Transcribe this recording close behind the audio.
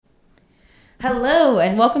Hello,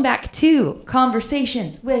 and welcome back to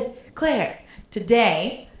Conversations with Claire.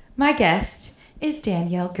 Today, my guest is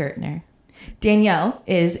Danielle Gertner. Danielle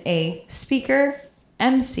is a speaker,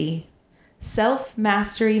 MC,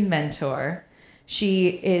 self-mastery mentor. She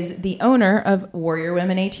is the owner of Warrior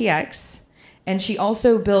Women ATX, and she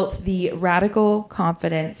also built the Radical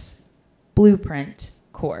Confidence Blueprint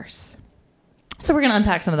course. So we're going to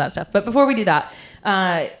unpack some of that stuff. But before we do that,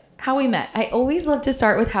 how we met. I always love to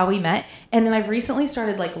start with how we met. And then I've recently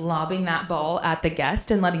started lobbing that ball at the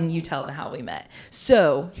guest and letting you tell them how we met.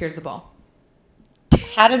 So here's the ball.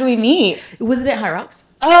 How did we meet? Was it at High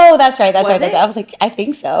Rocks? Oh, that's right. That's Was right. it? I was like, I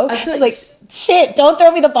think so. I was I was like, shit, don't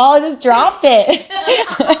throw me the ball. I just dropped it.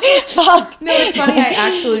 Fuck. No, it's funny. I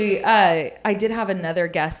actually, I did have another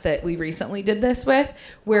guest that we recently did this with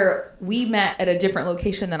where we met at a different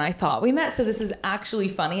location than I thought we met. So this is actually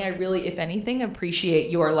funny. I really, if anything, appreciate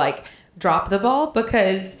your drop the ball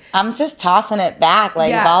because I'm just tossing it back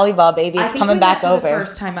volleyball, baby. It's coming back over. The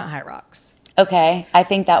first time at High Rocks. Okay. I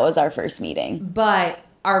think that was our first meeting. But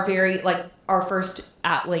our our first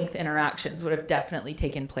at-length interactions would have definitely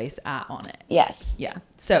taken place on it. Yes. Yeah.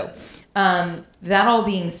 So that all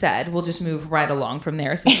being said, we'll just move right along from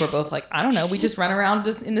there since we're both I don't know, we just run around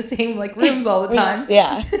just in the same rooms all the time.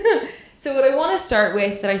 Yeah. So what I want to start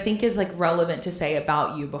with that I think is relevant to say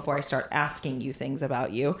about you before I start asking you things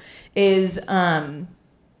about you is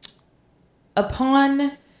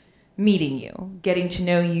upon meeting you, getting to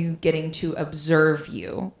know you, getting to observe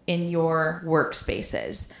you in your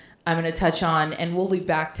workspaces. I'm going to touch on, and we'll loop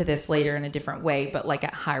back to this later in a different way, but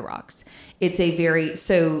at High Rocks,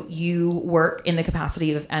 so you work in the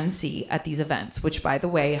capacity of MC at these events, which by the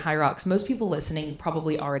way, High Rocks, most people listening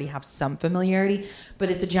probably already have some familiarity,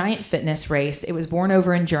 but it's a giant fitness race. It was born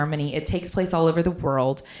over in Germany. It takes place all over the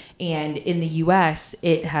world. And in the US,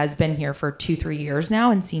 it has been here for 2-3 years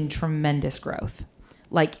now and seen tremendous growth.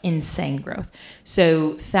 Insane growth.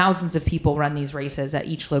 So thousands of people run these races at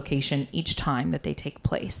each location each time that they take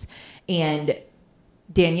place. And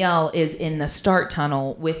Danielle is in the start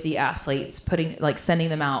tunnel with the athletes, sending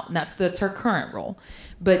them out. And that's her current role.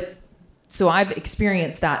 But so I've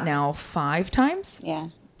experienced that now 5 times. Yeah.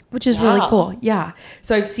 Which is really cool. Yeah.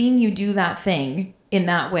 So I've seen you do that thing in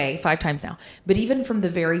that way 5 times now. But even from the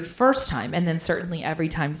very first time, and then certainly every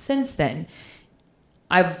time since then,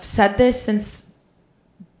 I've said this since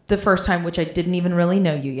the first time, which I didn't even really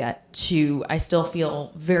know you yet, I still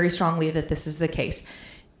feel very strongly that this is the case.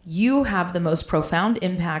 You have the most profound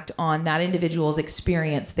impact on that individual's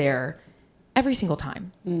experience there every single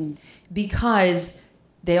time. Because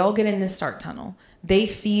they all get in this start tunnel. They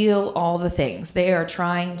feel all the things. They are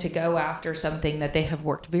trying to go after something that they have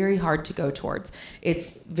worked very hard to go towards.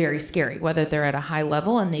 It's very scary, whether they're at a high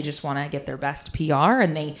level and they just want to get their best PR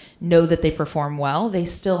and they know that they perform well, they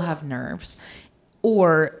still have nerves.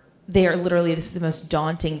 Or they are literally, this is the most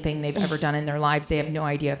daunting thing they've ever done in their lives. They have no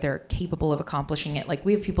idea if they're capable of accomplishing it.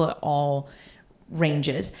 We have people at all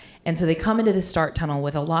ranges. And so they come into the start tunnel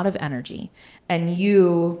with a lot of energy and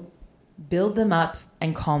you build them up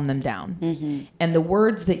and calm them down. Mm-hmm. And the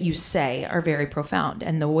words that you say are very profound.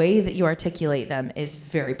 And the way that you articulate them is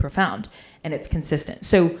very profound and it's consistent.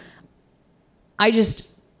 So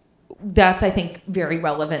that's, I think, very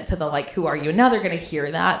relevant to the who are you? Now they're going to hear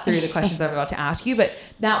that through the questions I'm about to ask you. But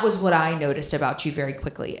that was what I noticed about you very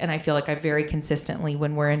quickly. And I feel I very consistently,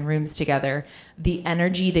 when we're in rooms together, the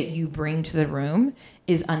energy that you bring to the room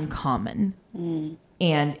is uncommon.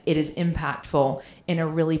 And it is impactful in a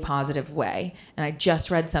really positive way. And I just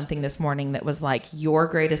read something this morning that was your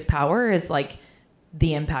greatest power is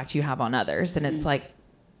the impact you have on others. And it's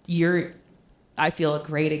I feel a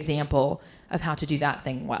great example of how to do that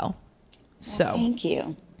thing well. So thank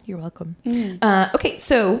you. You're welcome. Okay,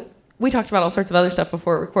 so we talked about all sorts of other stuff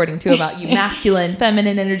before recording too about you, masculine,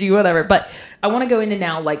 feminine energy, whatever. But I want to go into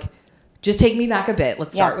now, just take me back a bit.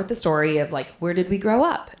 Let's start with the story of where did we grow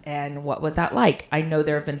up and what was that like? I know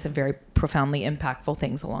there have been some very profoundly impactful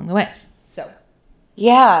things along the way. So.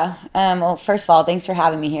 Yeah. Well, first of all, thanks for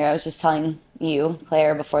having me here. I was just telling you,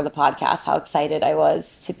 Claire, before the podcast, how excited I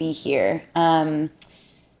was to be here.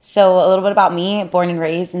 So a little bit about me, born and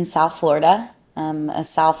raised in South Florida. A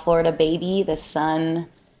South Florida baby. The sun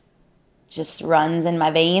just runs in my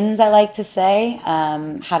veins, I like to say.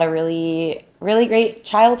 Had a really, really great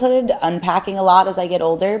childhood, unpacking a lot as I get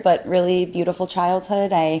older, but really beautiful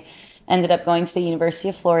childhood. I ended up going to the University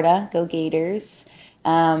of Florida, go Gators.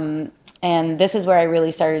 And this is where I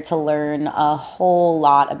really started to learn a whole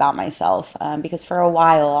lot about myself. Because for a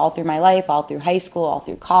while, all through my life, all through high school, all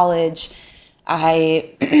through college,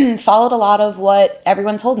 I followed a lot of what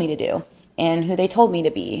everyone told me to do and who they told me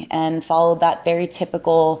to be, and followed that very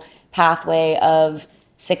typical pathway of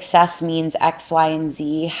success means X, Y, and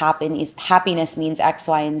Z, happiness means X,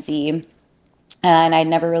 Y, and Z. And I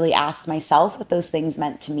never really asked myself what those things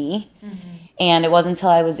meant to me. Mm-hmm. And it wasn't until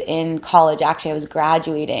I was in college, actually I was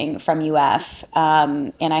graduating from UF,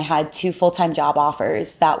 and I had 2 full-time job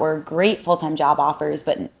offers that were great full-time job offers,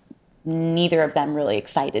 but neither of them really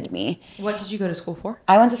excited me. What did you go to school for?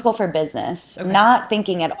 I went to school for business, Okay. not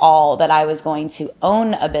thinking at all that I was going to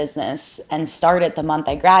own a business and start it the month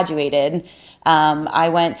I graduated. I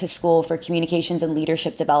went to school for communications and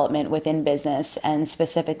leadership development within business and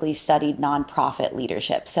specifically studied nonprofit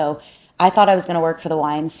leadership. So I thought I was going to work for the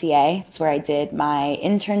YMCA. That's where I did my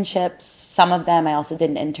internships. Some of them, I also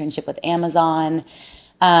did an internship with Amazon.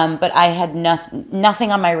 But I had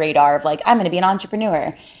nothing on my radar of like, I'm going to be an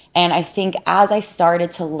entrepreneur. And I think as I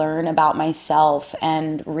started to learn about myself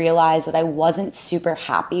and realize that I wasn't super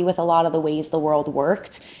happy with a lot of the ways the world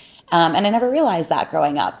worked, and I never realized that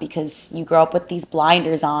growing up because you grow up with these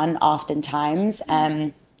blinders on oftentimes.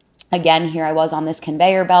 And again, here I was on this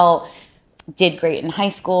conveyor belt, did great in high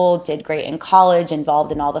school, did great in college,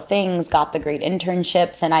 involved in all the things, got the great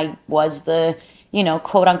internships. And I was the,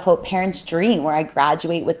 quote unquote parent's dream where I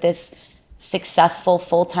graduate with this successful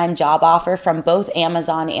full-time job offer from both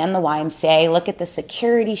Amazon and the YMCA. Look at the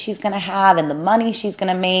security she's going to have and the money she's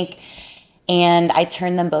going to make. And I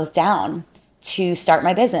turned them both down to start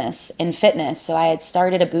my business in fitness. So I had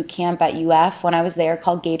started a boot camp at UF when I was there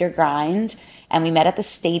called Gator Grind. And we met at the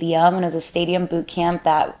stadium, and it was a stadium boot camp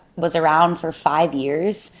that was around for 5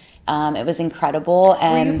 years. It was incredible.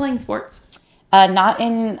 And were you playing sports? Not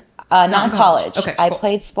in college. Okay, I cool.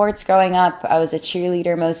 played sports growing up. I was a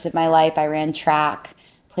cheerleader most of my life. I ran track,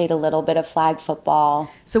 played a little bit of flag football.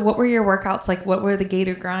 So what were your workouts like? What were the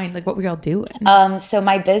Gator Grind? Like, what were y'all doing? So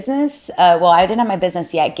my business, I didn't have my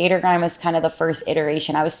business yet. Gator Grind was kind of the first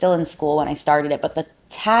iteration. I was still in school when I started it, but the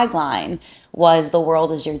tagline was "The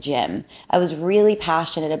world is your gym." I was really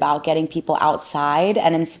passionate about getting people outside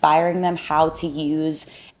and inspiring them how to use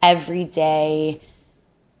everyday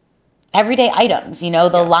items,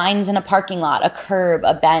 the lines in a parking lot, a curb,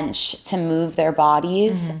 a bench to move their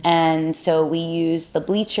bodies. Mm-hmm. And so we use the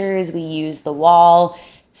bleachers, we use the wall.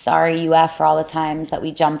 Sorry, UF, for all the times that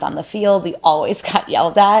we jumped on the field. We always got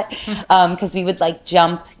yelled at because we would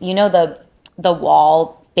jump, the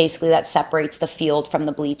wall basically that separates the field from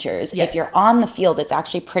the bleachers. Yes. If you're on the field, it's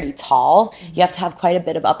actually pretty tall. Mm-hmm. You have to have quite a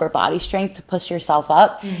bit of upper body strength to push yourself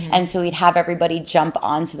up. Mm-hmm. And so we'd have everybody jump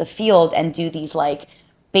onto the field and do these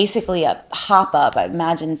basically a hop up. I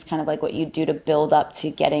imagine it's kind of like what you do to build up to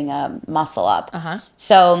getting a muscle up. Uh-huh.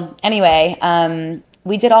 So anyway,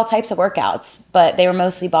 we did all types of workouts, but they were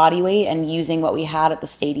mostly body weight and using what we had at the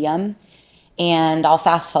stadium. And I'll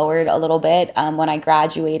fast forward a little bit. When I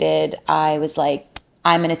graduated, I was like,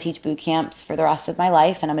 I'm going to teach boot camps for the rest of my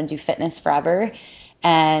life and I'm going to do fitness forever.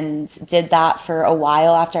 And did that for a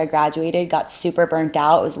while after I graduated, got super burnt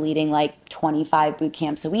out. I was leading 25 boot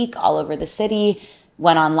camps a week all over the city.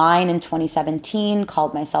 Went online in 2017,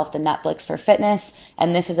 called myself the Netflix for fitness.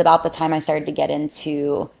 And this is about the time I started to get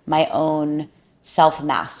into my own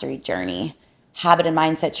self-mastery journey, habit and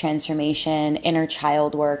mindset transformation, inner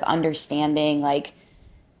child work, understanding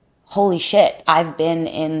holy shit, I've been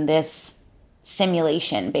in this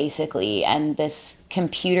simulation basically and this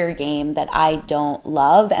computer game that I don't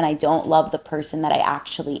love, and I don't love the person that I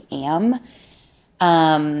actually am.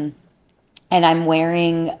 And I'm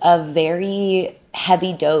wearing a very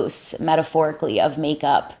heavy dose, metaphorically, of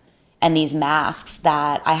makeup and these masks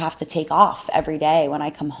that I have to take off every day when I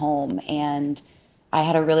come home. And I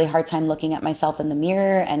had a really hard time looking at myself in the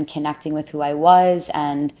mirror and connecting with who I was.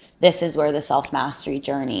 And this is where the self-mastery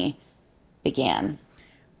journey began.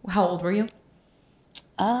 How old were you?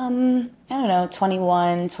 I don't know,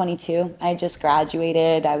 21, 22. I just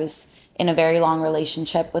graduated. I was in a very long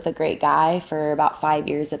relationship with a great guy for about 5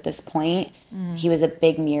 years at this point. Mm. He was a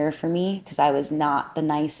big mirror for me because I was not the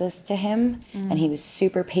nicest to him. Mm. And he was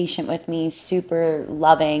super patient with me, super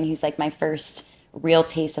loving. He was my first real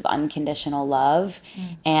taste of unconditional love.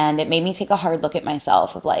 Mm. And it made me take a hard look at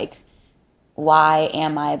myself of why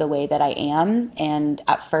am I the way that I am? And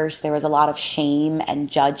at first there was a lot of shame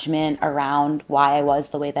and judgment around why I was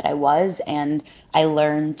the way that I was. And I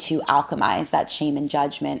learned to alchemize that shame and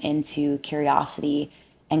judgment into curiosity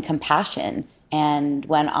and compassion, and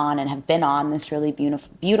went on and have been on this really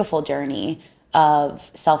beautiful journey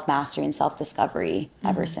of self-mastery and self-discovery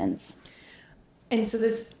ever since. And so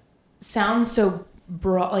this sounds so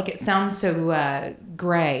broad, it sounds so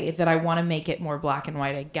gray that I want to make it more black and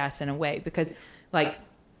white, I guess, in a way, because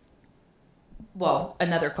well,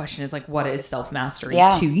 another question is like, what is self-mastery Yeah.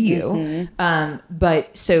 to you? Mm-hmm.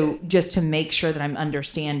 But so just to make sure that I'm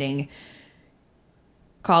understanding,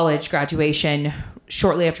 college, graduation,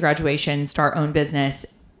 shortly after graduation, start own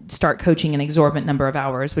business, start coaching an exorbitant number of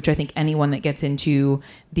hours, which I think anyone that gets into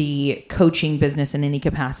the coaching business in any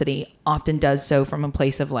capacity often does so from a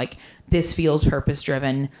place of like, this feels purpose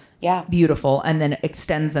driven, Yeah. beautiful, and then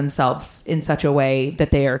extends themselves in such a way that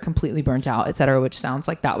they are completely burnt out, et cetera, which sounds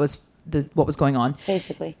like that was what was going on.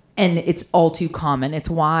 Basically. And it's all too common. It's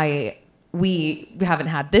why we haven't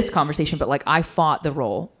had this conversation, but like I fought the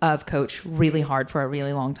role of coach really hard for a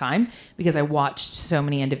really long time because I watched so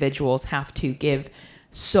many individuals have to give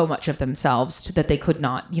so much of themselves that they could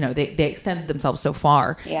not, they extended themselves so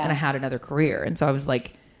far. Yeah. And I had another career. And so I was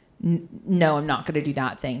like, no, I'm not going to do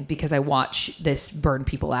that thing because I watch this burn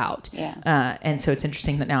people out. Yeah. And so it's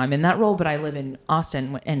interesting that now I'm in that role, but I live in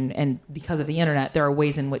Austin and because of the internet, there are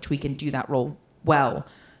ways in which we can do that role well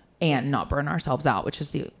and not burn ourselves out, which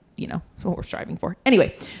is it's what we're striving for.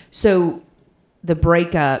 Anyway, so the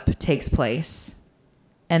breakup takes place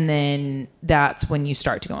and then that's when you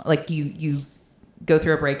start to go, like you go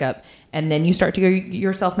through a breakup and then you start to go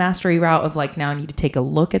your self-mastery route of like, now I need to take a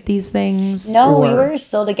look at these things. No, we were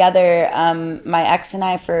still together, my ex and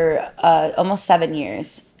I, for almost 7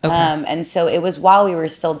 years. Okay. And so it was while we were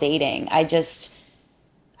still dating. I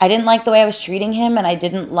didn't like the way I was treating him, and I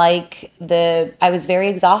didn't like I was very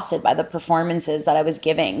exhausted by the performances that I was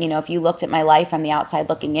giving. If you looked at my life from the outside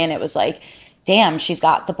looking in, it was like, damn, she's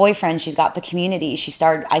got the boyfriend, she's got the community.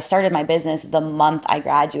 I started my business the month I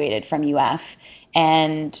graduated from UF.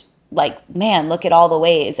 And like, man, look at all the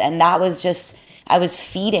ways. And that was just, I was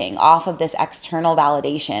feeding off of this external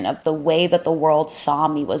validation of the way that the world saw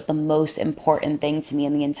me was the most important thing to me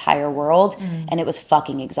in the entire world. And it was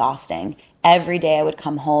fucking exhausting. Every day I would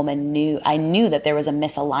come home and I knew that there was a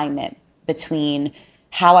misalignment between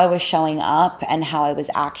how I was showing up and how I was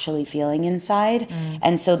actually feeling inside.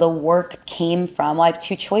 And so the work came from, well, I have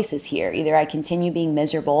two choices here. Either I continue being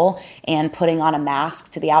miserable and putting on a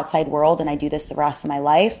mask to the outside world and I do this the rest of my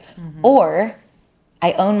life, or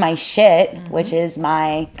I own my shit, which is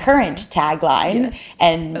my current tagline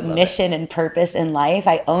and mission and purpose in life.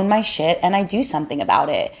 I own my shit and I do something about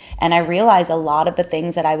it. And I realized a lot of the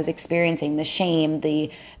things that I was experiencing, the shame,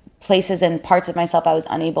 the places and parts of myself I was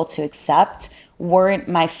unable to accept, weren't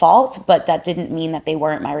my fault, but that didn't mean that they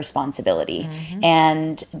weren't my responsibility.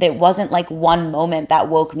 And there wasn't like one moment that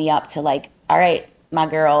woke me up to like, all right, my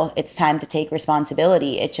girl, it's time to take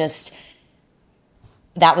responsibility. It just,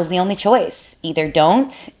 that was the only choice. Either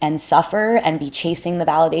don't and suffer and be chasing the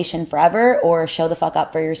validation forever, or show the fuck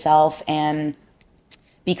up for yourself and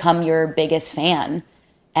become your biggest fan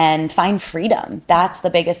and find freedom. That's the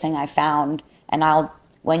biggest thing I found. And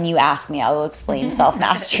when you ask me, I will explain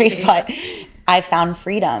self-mastery, but I found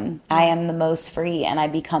freedom. I am the most free, and I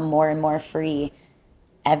become more and more free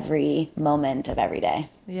every moment of every day.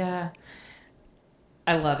 Yeah.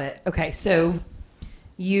 I love it. Okay. So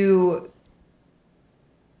you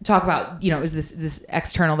talk about, is this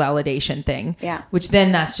external validation thing. Yeah. Which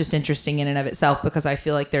then that's just interesting in and of itself, because I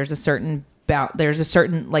feel like there's a certain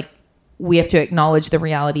like, we have to acknowledge the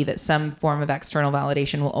reality that some form of external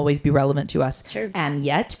validation will always be relevant to us. Sure. And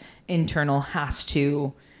yet internal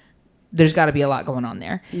there's got to be a lot going on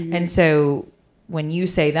there. And so when you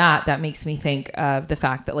say that makes me think of the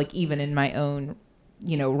fact that like, even in my own,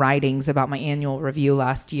 writings about my annual review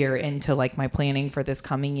last year into like my planning for this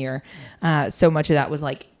coming year, so much of that was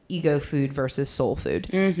like ego food versus soul food.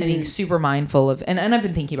 And being super mindful of, and I've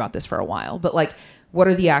been thinking about this for a while, but like, what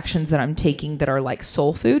are the actions that I'm taking that are like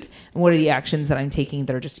soul food? And what are the actions that I'm taking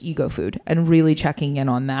that are just ego food? And really checking in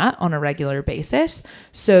on that on a regular basis.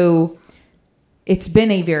 So it's been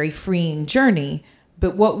a very freeing journey.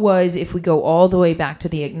 But if we go all the way back to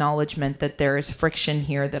the acknowledgement that there is friction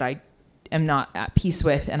here that I am not at peace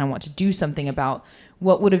with and I want to do something about,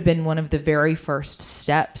 what would have been one of the very first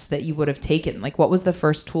steps that you would have taken? Like, what was the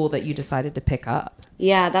first tool that you decided to pick up?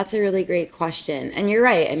 Yeah, that's a really great question. And you're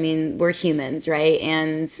right. I mean, we're humans, right?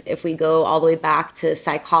 And if we go all the way back to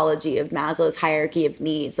psychology of Maslow's hierarchy of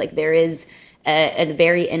needs, like there is a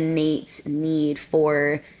very innate need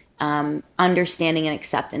for understanding and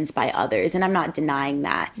acceptance by others. And I'm not denying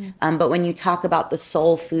that. But when you talk about the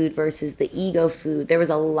soul food versus the ego food, there was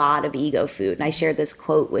a lot of ego food. And I shared this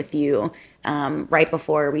quote with you right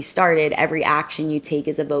before we started. Every action you take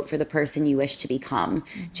is a vote for the person you wish to become.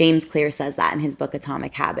 James Clear says that in his book,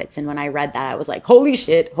 Atomic Habits. And when I read that, I was like, holy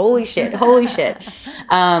shit, holy shit, holy shit.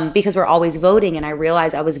 Because we're always voting. And I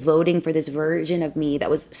realized I was voting for this version of me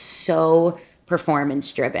that was so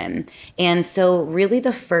performance driven. And so really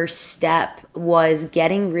the first step was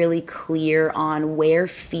getting really clear on where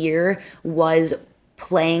fear was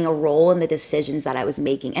playing a role in the decisions that I was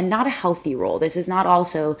making, and not a healthy role. This is not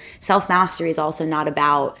also, self-mastery is also not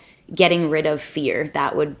about getting rid of fear.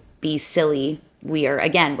 That would be silly. We're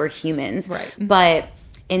humans. Right. But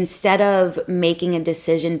instead of making a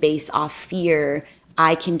decision based off fear,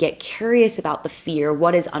 I can get curious about the fear,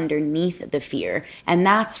 what is underneath the fear. And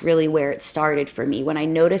that's really where it started for me. When I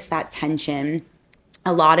noticed that tension,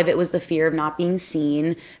 a lot of it was the fear of not being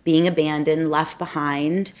seen, being abandoned, left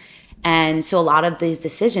behind. And so a lot of these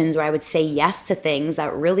decisions where I would say yes to things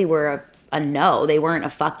that really were a no, they weren't a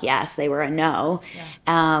fuck yes, they were a no.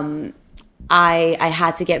 Yeah. I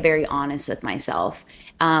had to get very honest with myself.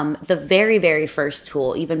 The very, very first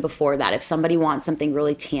tool, even before that, if somebody wants something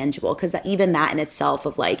really tangible, because even that in itself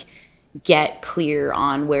of like, get clear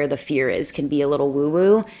on where the fear is can be a little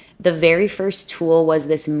woo-woo. The very first tool was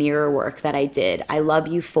this mirror work that I did. I love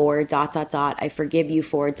you for ... I forgive you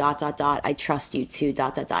for ... I trust you to ...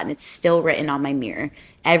 And it's still written on my mirror.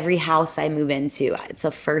 Every house I move into, it's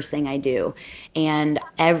the first thing I do. And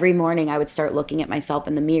every morning I would start looking at myself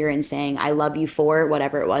in the mirror and saying, I love you for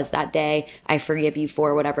whatever it was that day. I forgive you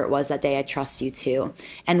for whatever it was that day. I trust you to.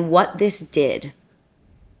 And what this did,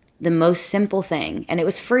 the most simple thing, and it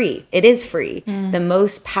was free. It is free. The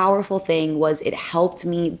most powerful thing was it helped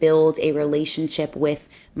me build a relationship with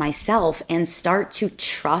myself and start to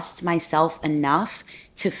trust myself enough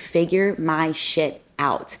to figure my shit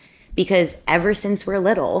out. Because ever since we're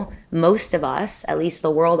little, most of us, at least the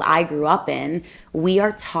world I grew up in, we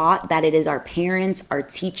are taught that it is our parents, our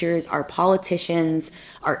teachers, our politicians,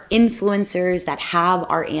 our influencers that have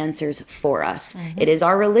our answers for us. It is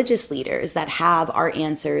our religious leaders that have our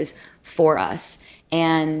answers for us.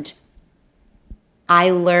 And I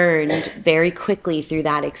learned very quickly through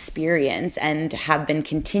that experience, and have been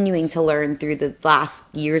continuing to learn through the last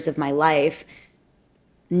years of my life,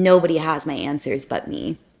 nobody has my answers but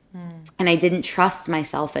me. And I didn't trust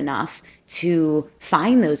myself enough to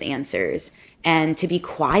find those answers and to be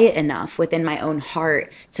quiet enough within my own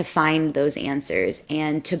heart to find those answers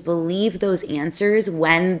and to believe those answers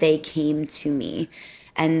when they came to me.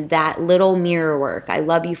 And that little mirror work, I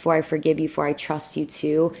love you for, I forgive you for, I trust you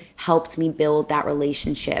to, helped me build that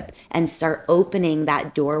relationship and start opening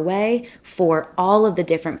that doorway for all of the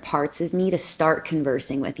different parts of me to start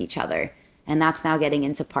conversing with each other. And that's now getting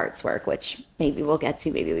into parts work, which maybe we'll get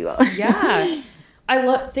to, maybe we won't. Yeah.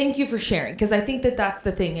 Thank you for sharing, because I think that that's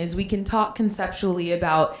the thing, is we can talk conceptually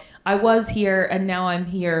about, I was here and now I'm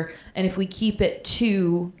here. And if we keep it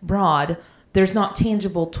too broad, there's not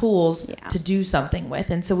tangible tools to do something with.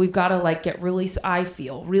 And so we've got to like get really, I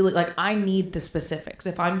feel really like I need the specifics.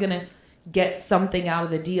 If I'm going to get something out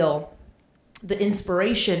of the deal, the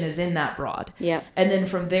inspiration is in that broad. Yep. And then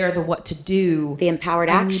from there, the what to do. The empowered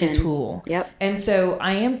action. I need a tool. Yep. And so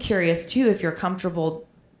I am curious too, if you're comfortable.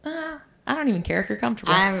 I don't even care if you're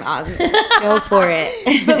comfortable. Go for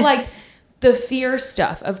it. But like the fear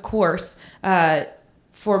stuff, of course,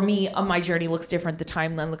 for me, my journey looks different. The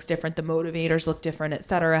timeline looks different. The motivators look different, et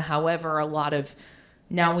cetera. However, a lot of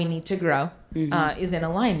now we need to grow is in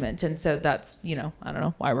alignment. And so that's, I don't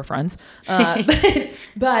know why we're friends.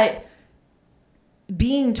 But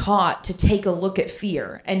being taught to take a look at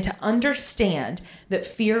fear and to understand that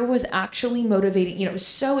fear was actually motivating. It was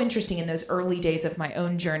so interesting in those early days of my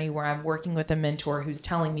own journey where I'm working with a mentor who's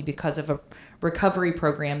telling me, because of a recovery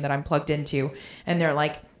program that I'm plugged into, and they're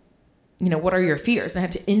like, what are your fears? And I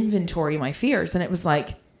had to inventory my fears. And it was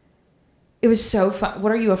like, it was so fun.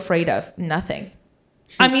 What are you afraid of? Nothing.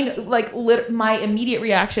 I mean, like my immediate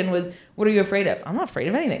reaction was, what are you afraid of? I'm not afraid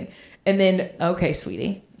of anything. And then, okay,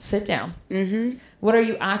 sweetie, sit down. What are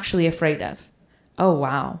you actually afraid of? Oh,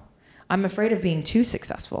 wow. I'm afraid of being too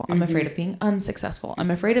successful. I'm afraid of being unsuccessful.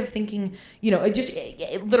 I'm afraid of thinking,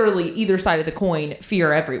 literally either side of the coin,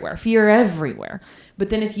 fear everywhere. But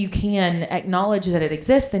then if you can acknowledge that it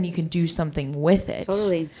exists, then you can do something with it.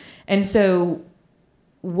 Totally. And so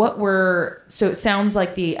it sounds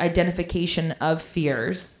like the identification of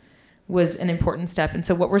fears was an important step. And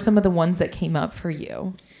so what were some of the ones that came up for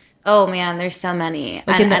you? Oh man, there's so many.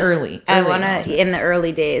 Like in the early in the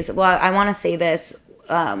early days. Well, I want to say this,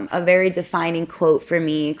 a very defining quote for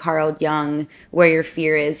me, Carl Jung, where your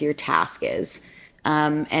fear is, your task is.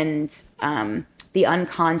 And the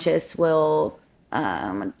unconscious will,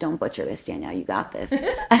 don't butcher this, Danielle, you got this.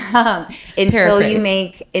 Until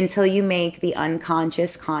you make the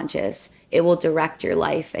unconscious conscious, it will direct your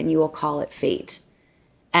life and you will call it fate.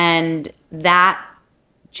 And that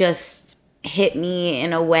just hit me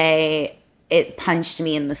in a way, it punched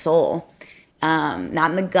me in the soul. not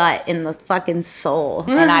in the gut, in the fucking soul.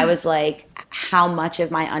 And I was like, how much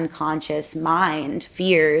of my unconscious mind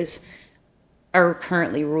fears are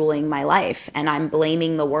currently ruling my life, and I'm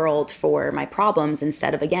blaming the world for my problems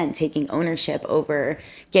instead of, again, taking ownership over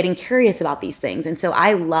getting curious about these things. And so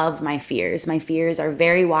I love my fears. My fears are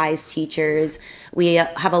very wise teachers. We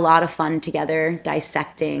have a lot of fun together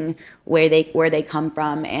dissecting where they come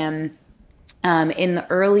from. And in the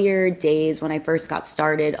earlier days when I first got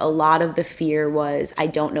started, a lot of the fear was, I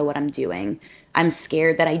don't know what I'm doing. I'm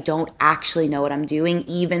scared that I don't actually know what I'm doing,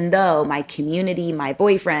 even though my community, my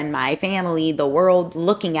boyfriend, my family, the world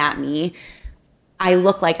looking at me, I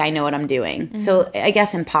look like I know what I'm doing. Mm-hmm. So I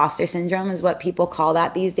guess imposter syndrome is what people call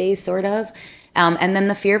that these days, sort of. And then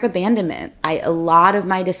the fear of abandonment. A lot of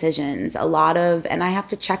my decisions, and I have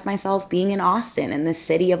to check myself being in Austin, in the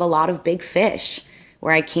city of a lot of big fish,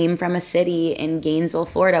 where I came from a city in Gainesville,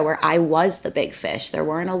 Florida, where I was the big fish. There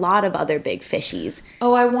weren't a lot of other big fishies.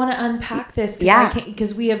 Oh, I want to unpack this.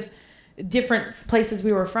 Because we have different places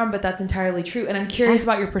we were from, but that's entirely true. And I'm curious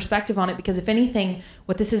about your perspective on it, because if anything,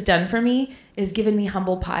 what this has done for me is given me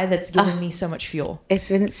humble pie that's given me so much fuel. It's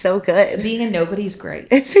been so good. Being a nobody's great.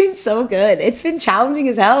 It's been so good. It's been challenging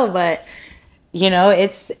as hell, but,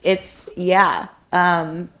 it's yeah.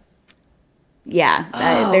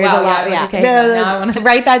 There's a lot. Yeah, okay. Now I want to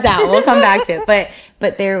write that down. We'll come back to it.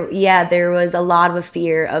 But there was a lot of a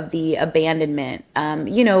fear of the abandonment.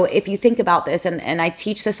 If you think about this, and I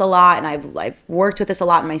teach this a lot, and I've worked with this a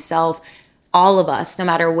lot myself. All of us, no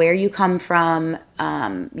matter where you come from,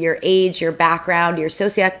 your age, your background, your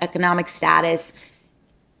socioeconomic status,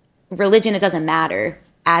 religion, it doesn't matter.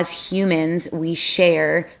 As humans, we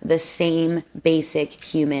share the same basic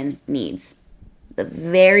human needs. The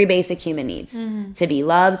very basic human needs. Mm-hmm. To be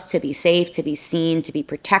loved, to be safe, to be seen, to be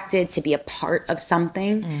protected, to be a part of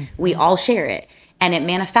something. Mm-hmm. We all share it. And it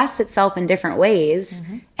manifests itself in different ways.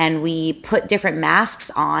 Mm-hmm. And we put different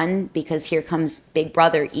masks on, because here comes big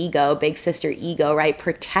brother ego, big sister ego, right?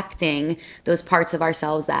 Protecting those parts of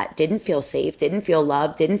ourselves that didn't feel safe, didn't feel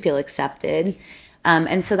loved, didn't feel accepted.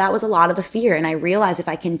 And so that was a lot of the fear. And I realized if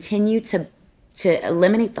I continue to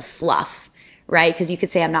eliminate the fluff, right? Because you could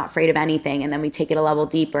say I'm not afraid of anything, and then we take it a level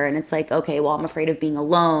deeper, and it's like, okay, well, I'm afraid of being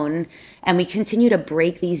alone. And we continue to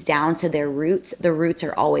break these down to their roots. The roots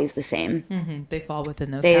are always the same. Mm-hmm. They fall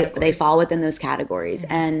within those categories. They fall within those categories.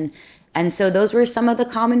 Mm-hmm. And so those were some of the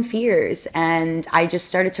common fears. And I just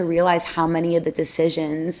started to realize how many of the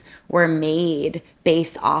decisions were made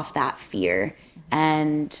based off that fear.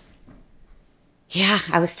 And yeah,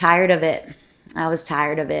 I was tired of it.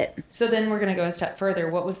 So then we're going to go a step further.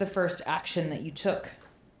 What was the first action that you took?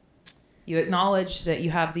 You acknowledged that you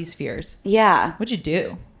have these fears. Yeah. What'd you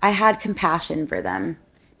do? I had compassion for them,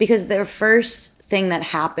 because the first thing that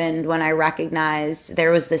happened when I recognized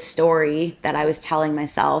there was this story that I was telling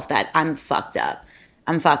myself that I'm fucked up.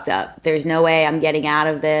 There's no way I'm getting out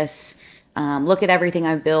of this. Look at everything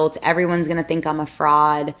I've built. Everyone's going to think I'm a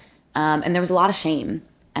fraud. And there was a lot of shame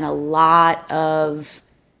and a lot of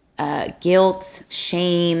guilt,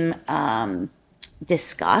 shame,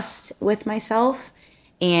 disgust with myself.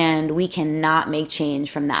 And we cannot make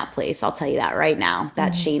change from that place. I'll tell you that right now,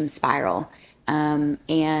 that shame spiral.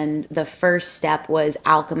 And the first step was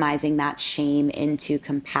alchemizing that shame into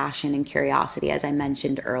compassion and curiosity, as I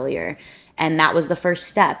mentioned earlier. And that was the first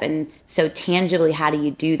step. And so tangibly, how do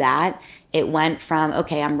you do that? It went from,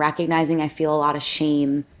 okay, I'm recognizing I feel a lot of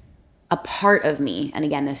shame, a part of me, and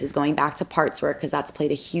again, this is going back to parts work because that's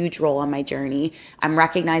played a huge role on my journey. I'm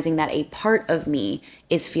recognizing that a part of me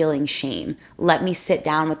is feeling shame. Let me sit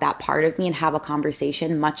down with that part of me and have a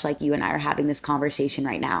conversation, much like you and I are having this conversation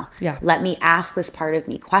right now. Yeah. Let me ask this part of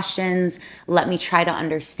me questions. Let me try to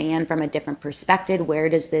understand from a different perspective, where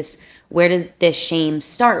did this shame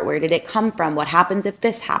start? Where did it come from? What happens if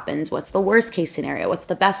this happens? What's the worst case scenario? What's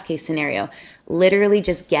the best case scenario? Literally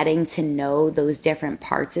just getting to know those different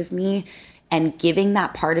parts of me and giving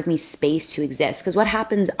that part of me space to exist. Because what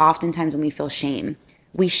happens oftentimes when we feel shame,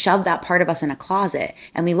 we shove that part of us in a closet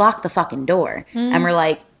and we lock the fucking door. And we're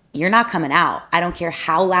like, you're not coming out. I don't care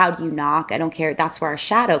how loud you knock. I don't care. That's where our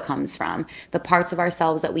shadow comes from. The parts of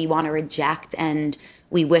ourselves that we want to reject and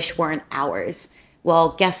we wish weren't ours.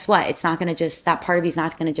 Well, guess what? It's not going to that part of you is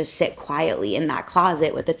not going to just sit quietly in that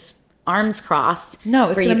closet with its arms crossed. No,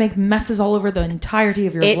 it's going to make messes all over the entirety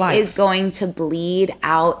of your life. It is going to bleed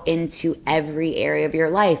out into every area of your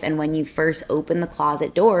life. And when you first open the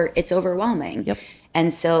closet door, it's overwhelming. Yep.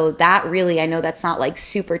 And so that really, I know that's not like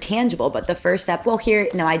super tangible, but the first step, I have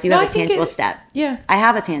a tangible step. Yeah. I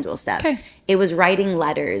have a tangible step. Okay. It was writing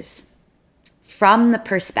letters from the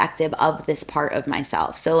perspective of this part of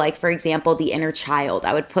myself. So like, for example, the inner child,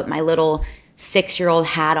 I would put my little 6-year-old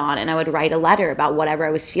hat on, and I would write a letter about whatever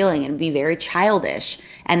I was feeling and be very childish.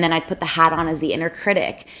 And then I'd put the hat on as the inner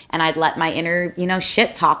critic, and I'd let my inner,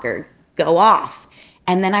 shit talker go off.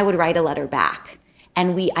 And then I would write a letter back.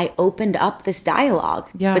 And I opened up this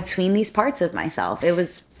dialogue between these parts of myself. It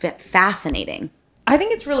was fascinating. I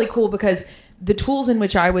think it's really cool because the tools in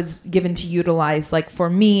which I was given to utilize, like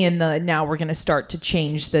for me, now we're going to start to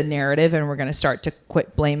change the narrative and we're going to start to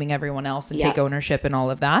quit blaming everyone else and take ownership and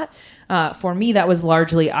all of that. For me, that was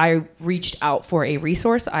largely, I reached out for a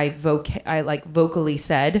resource. I vocally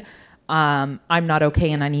said, I'm not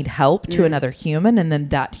okay and I need help to another human. And then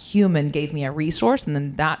that human gave me a resource, and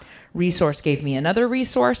then that resource gave me another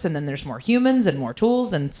resource. And then there's more humans and more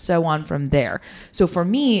tools and so on from there. So for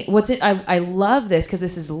me, I love this because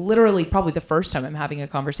this is literally probably the first time I'm having a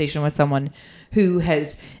conversation with someone who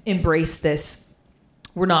has embraced this.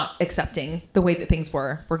 We're not accepting the way that things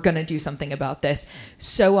were. We're going to do something about this.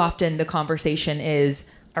 So often the conversation is,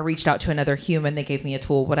 I reached out to another human. They gave me a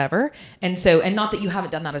tool, whatever. And not that you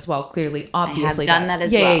haven't done that as well. Clearly, obviously, I have done that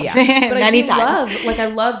as well. Yeah. But Many times. I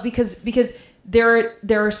love because there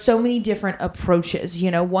are so many different approaches.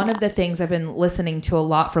 One of the things I've been listening to a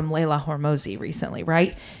lot from Layla Hormozi recently,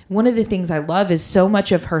 right? One of the things I love is so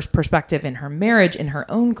much of her perspective in her marriage, in her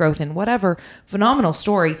own growth, and whatever. Phenomenal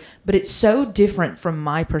story, but it's so different from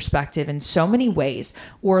my perspective in so many ways.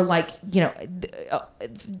 Or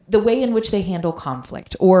the way in which they handle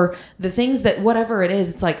conflict, or the things that whatever it is.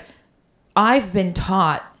 It's like I've been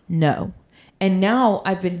taught no, and now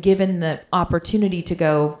I've been given the opportunity to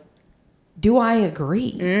go, do I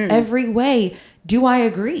agree? Every way, do I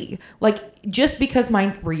agree? Like, just because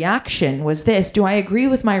my reaction was this, do I agree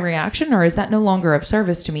with my reaction, or is that no longer of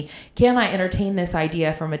service to me? Can I entertain this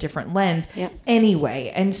idea from a different lens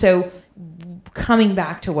anyway? And so coming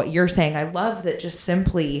back to what you're saying, I love that just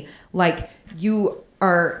simply like you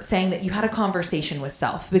are saying that you had a conversation with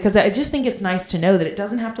self, because I just think it's nice to know that it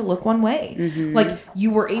doesn't have to look one way. Like you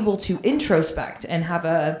were able to introspect and have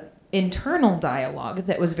a internal dialogue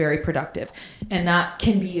that was very productive, and that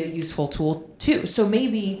can be a useful tool too. So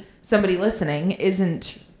maybe somebody listening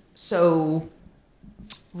isn't so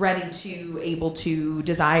ready to able to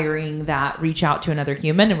desiring that reach out to another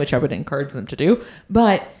human, and which I would encourage them to do,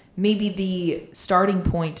 but maybe the starting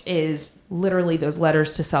point is literally those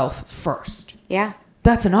letters to self first.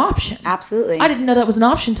 That's an option. Absolutely. I didn't know that was an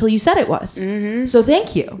option until you said it was. So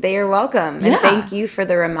thank you. They are welcome. And thank you for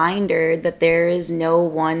the reminder that there is no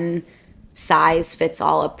one size fits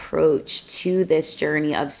all approach to this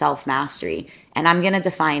journey of self-mastery. And I'm going to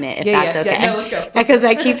define it if that's okay. Yeah, no, let's go. Because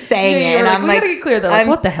I keep saying it. And I'm like, we gotta get clear though. Like,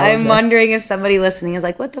 what the hell is I'm this? wondering if somebody listening is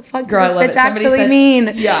like, what the fuck Girl, does this bitch actually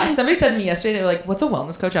mean? Yeah. Somebody said to me yesterday, they were like, what's a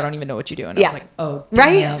wellness coach? I don't even know what you do. And I was like, oh,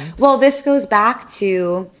 damn. Right. Well, this goes back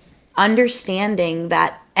to understanding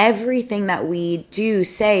that everything that we do,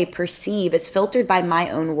 say, perceive is filtered by my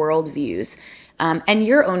own worldviews. And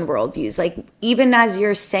your own worldviews. Like, even as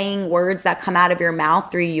you're saying words that come out of your mouth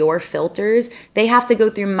through your filters, they have to go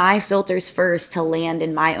through my filters first to land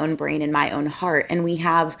in my own brain and my own heart. And we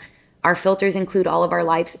have, our filters include all of our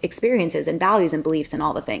life's experiences and values and beliefs and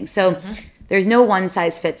all the things. So there's no one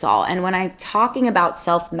size fits all. And when I'm talking about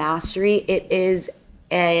self-mastery, it is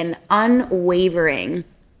an unwavering,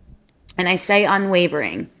 and I say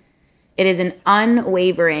unwavering, it is an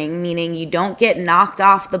unwavering, meaning you don't get knocked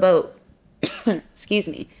off the boat. Excuse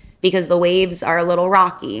me, because the waves are a little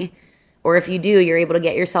rocky, or if you do, you're able to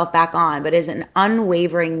get yourself back on, but it's an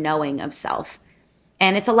unwavering knowing of self.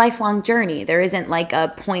 And it's a lifelong journey. There isn't like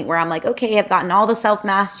a point where I'm like, okay, I've gotten all the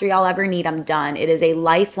self-mastery I'll ever need, I'm done. It is a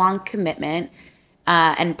lifelong commitment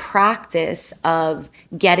and practice of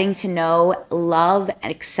getting to know, love,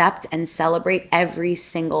 accept, and celebrate every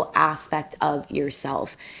single aspect of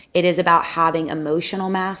yourself. It is about having emotional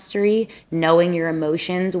mastery, knowing your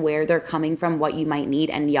emotions, where they're coming from, what you might need.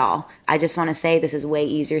 And y'all, I just want to say this is way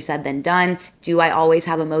easier said than done. Do I always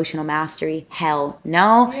have emotional mastery? Hell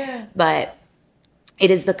no. Yeah. But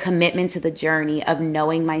it is the commitment to the journey of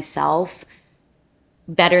knowing myself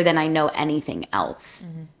better than I know anything else.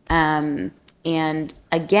 And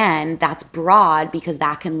again, that's broad because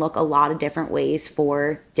that can look a lot of different ways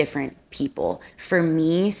for different people. For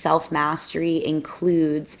me, self-mastery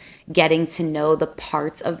includes getting to know the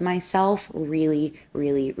parts of myself really,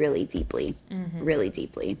 really, really deeply. Really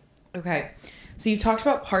deeply. Okay. So you talked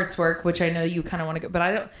about parts work, which I know you kind of want to go, but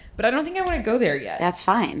I don't think I want to go there yet. That's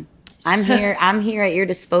fine. I'm here at your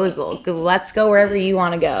disposal. Let's go wherever you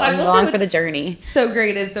want to go. I'm along for the journey. So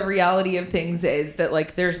great is the reality of things is that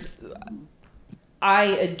like I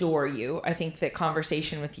adore you. I think that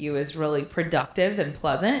conversation with you is really productive and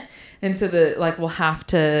pleasant. And so we'll have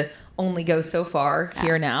to only go so far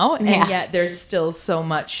here now. And yet there's still so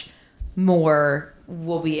much more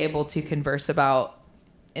we'll be able to converse about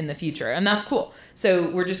in the future. And that's cool. So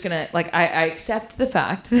we're just going to, like, I accept the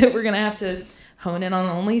fact that we're going to have to hone in on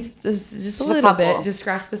only just a little bit, just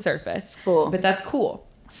scratch the surface. Cool. But that's cool.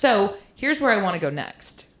 So here's where I want to go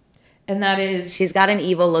next. And that is... She's got an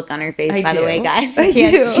evil look on her face, by the way, guys. I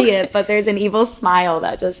can't see it, but there's an evil smile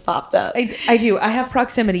that just popped up. I do. I have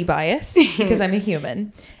proximity bias because I'm a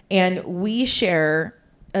human. And we share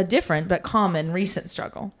a different but common recent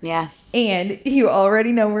struggle. Yes. And you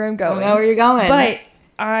already know where I'm going. I know where you're going. But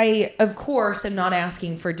I, of course, am not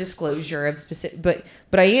asking for disclosure of specific... But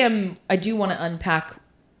I do want to unpack...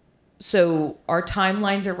 So our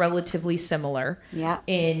timelines are relatively similar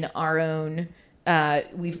in our own...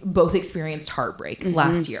 we've both experienced heartbreak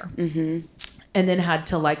last year and then had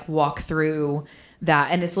to like walk through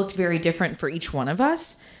that. And it's looked very different for each one of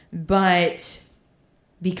us. But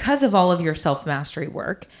because of all of your self-mastery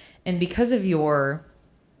work and because of your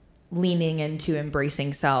leaning into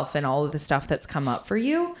embracing self and all of the stuff that's come up for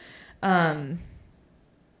you,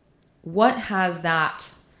 what has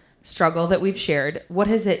that struggle that we've shared, what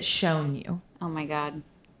has it shown you? Oh my God.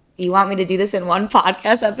 You want me to do this in one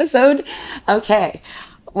podcast episode? Okay.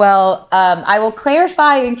 Well, I will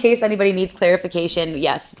clarify in case anybody needs clarification.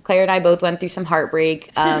 Yes, Claire and I both went through some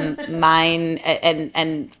heartbreak. Mine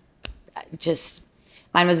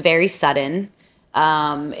was very sudden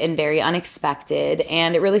and very unexpected,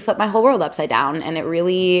 and it really flipped my whole world upside down. And it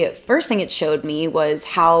really, first thing it showed me was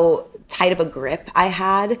how tight of a grip I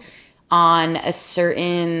had on a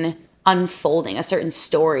certain unfolding, a certain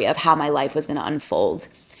story of how my life was going to unfold.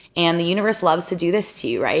 And the universe loves to do this to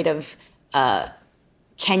you, right?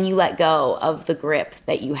 Can you let go of the grip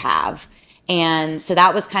that you have? And so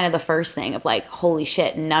that was kind of the first thing of like, holy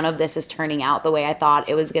shit, none of this is turning out the way I thought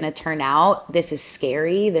it was going to turn out. This is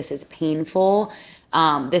scary. This is painful.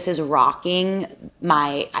 This is rocking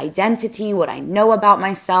my identity, what I know about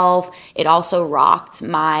myself. It also rocked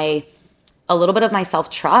a little bit of my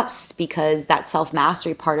self-trust, because that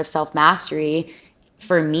self-mastery, part of self-mastery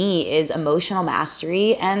for me is emotional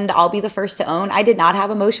mastery. And I'll be the first to own, I did not have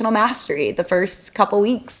emotional mastery the first couple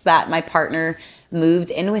weeks that my partner moved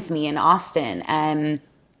in with me in Austin. And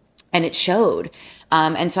it showed.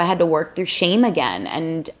 And so I had to work through shame again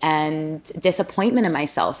and disappointment in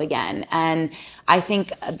myself again. And I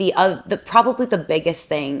think probably the biggest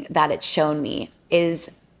thing that it's shown me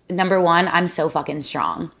is, number one, I'm so fucking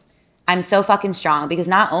strong. I'm so fucking strong because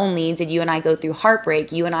not only did you and I go through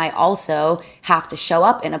heartbreak, you and I also have to show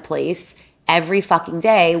up in a place every fucking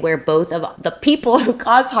day where both of the people who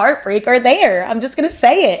cause heartbreak are there. I'm just going to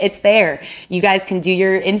say it. It's there. You guys can do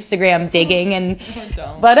your Instagram digging and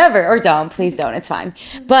whatever, or don't, please don't. It's fine.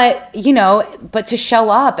 But, but to show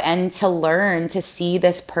up and to learn to see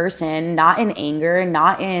this person, not in anger,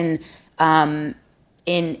 not in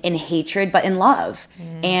hatred, but in love.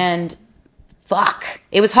 And fuck,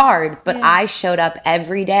 it was hard, but I showed up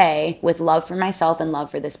every day with love for myself and love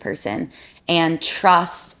for this person, and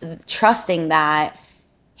trusting that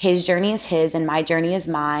his journey is his and my journey is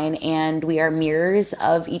mine, and we are mirrors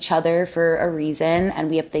of each other for a reason, and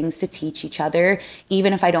we have things to teach each other,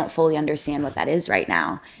 even if I don't fully understand what that is right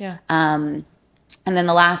now. Yeah. And then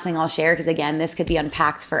the last thing I'll share, because again, this could be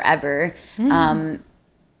unpacked forever.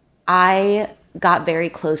 I got very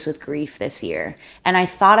close with grief this year. And I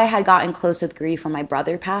thought I had gotten close with grief when my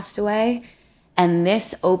brother passed away. And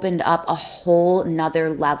this opened up a whole nother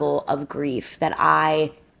level of grief that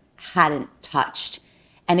I hadn't touched.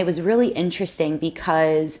 And it was really interesting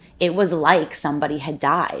because it was like somebody had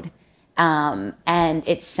died. And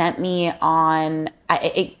it sent me on,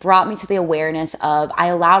 it brought me to the awareness of, I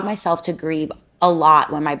allowed myself to grieve a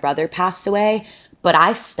lot when my brother passed away, but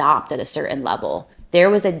I stopped at a certain level. There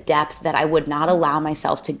was a depth that I would not allow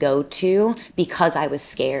myself to go to because I was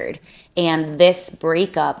scared. And this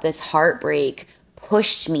breakup, this heartbreak,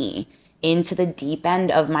 pushed me into the deep end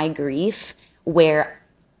of my grief, where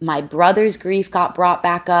my brother's grief got brought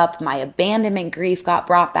back up, my abandonment grief got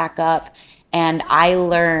brought back up, and I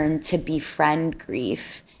learned to befriend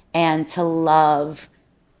grief and to love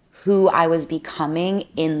who I was becoming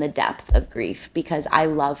in the depth of grief, because I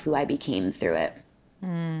love who I became through it.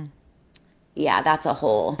 Yeah, that's a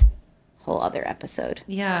whole other episode.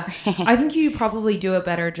 Yeah. I think you probably do a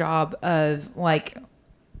better job of like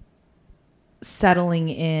settling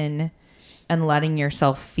in and letting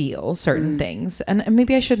yourself feel certain things. And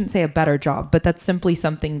maybe I shouldn't say a better job, but that's simply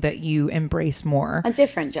something that you embrace more. A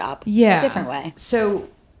different job. Yeah. A different way. So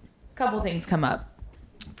a couple things come up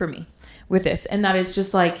for me with this. And that is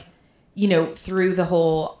just like, through the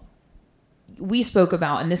whole, we spoke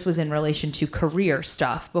about, and this was in relation to career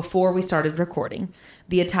stuff before we started recording,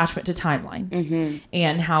 the attachment to timeline,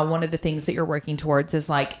 and how one of the things that you're working towards is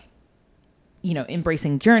like, you know,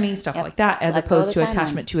 embracing journey, stuff like that, as opposed to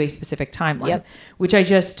attachment to a specific timeline, which I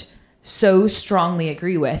just so strongly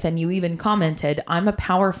agree with. And you even commented, I'm a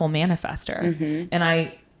powerful manifester, and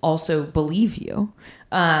I also believe you.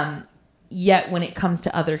 Yet when it comes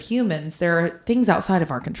to other humans, there are things outside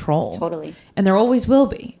of our control. Totally. And there always will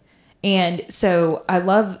be. And so I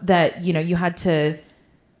love that, you know, you had to,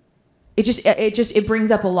 it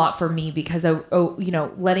brings up a lot for me because you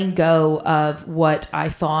know, letting go of what I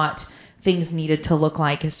thought things needed to look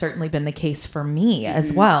like has certainly been the case for me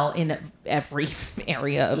as well in every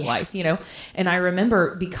area of life, you know. And I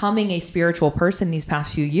remember becoming a spiritual person these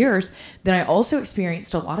past few years. Then I also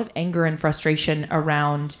experienced a lot of anger and frustration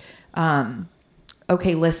around,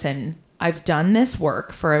 okay, listen, I've done this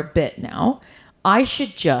work for a bit now. I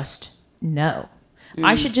should just know.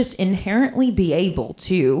 I should just inherently be able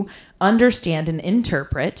to understand and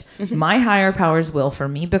interpret my higher power's will for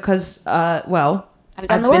me because, well,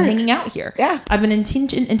 I've been hanging out here. Yeah. I've been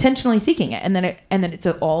intentionally seeking it. And then it's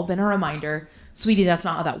all been a reminder, sweetie, that's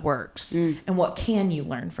not how that works. And what can you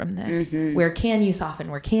learn from this? Where can you soften?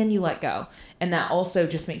 Where can you let go? And that also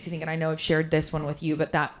just makes you think, and I know I've shared this one with you,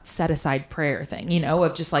 but that set aside prayer thing, you know,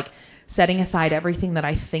 of just like setting aside everything that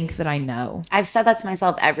I think that I know. I've said that to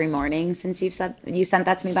myself every morning since you sent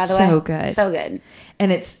that to me, by the way. So good. So good.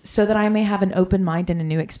 And it's so that I may have an open mind and a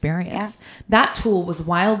new experience. Yeah. That tool was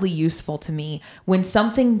wildly useful to me when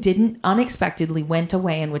something didn't unexpectedly went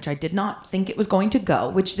away in which I did not think it was going to go,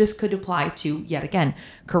 which this could apply to, yet again,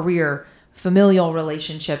 career, familial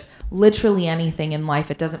relationship, literally anything in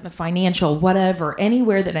life. It doesn't, financial, whatever,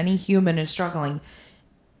 anywhere that any human is struggling,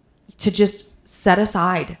 to just set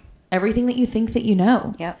aside everything that you think that you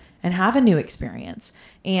know, and have a new experience.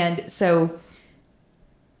 And so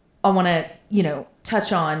I want to, you know,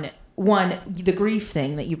 touch on one, the grief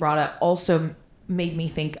thing that you brought up also made me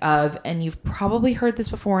think of, and you've probably heard this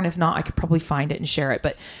before, and if not, I could probably find it and share it.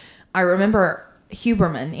 But I remember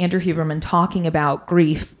Andrew Huberman talking about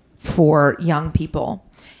grief for young people,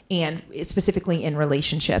 and specifically in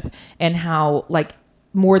relationship, and how, like,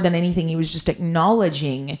 more than anything, he was just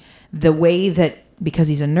acknowledging the way that, because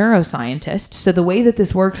he's a neuroscientist, so the way that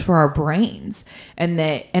this works for our brains, and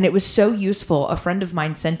it was so useful. A friend of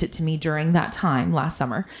mine sent it to me during that time last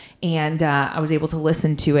summer, and I was able to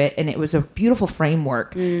listen to it, and it was a beautiful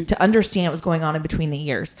framework to understand what was going on in between the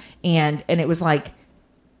ears. And it was like,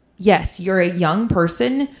 yes, you're a young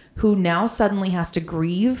person who now suddenly has to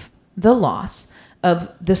grieve the loss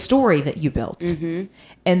of the story that you built,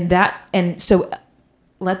 and so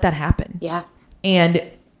let that happen. Yeah.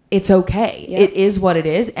 And it's okay. Yeah. It is what it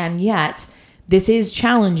is. And yet this is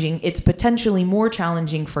challenging. It's potentially more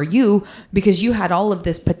challenging for you because you had all of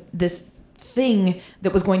this thing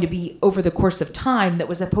that was going to be over the course of time that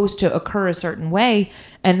was supposed to occur a certain way.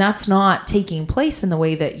 And that's not taking place in the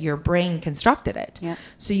way that your brain constructed it. Yeah.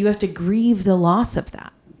 So you have to grieve the loss of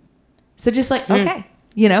that. So just like, okay,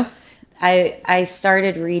 you know, I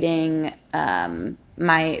started reading,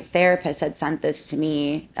 my therapist had sent this to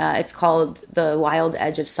me. It's called The Wild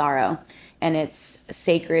Edge of Sorrow, and it's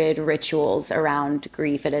sacred rituals around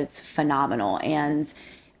grief, and it's phenomenal. And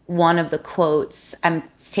one of the quotes,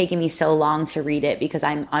 it's taking me so long to read it because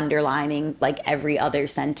I'm underlining like every other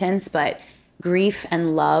sentence, but grief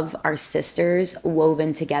and love are sisters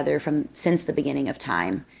woven together since the beginning of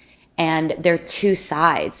time. And they're two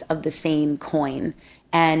sides of the same coin.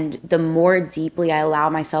 And the more deeply I allow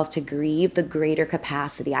myself to grieve, the greater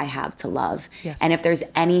capacity I have to love. Yes. And if there's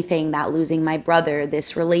anything that losing my brother,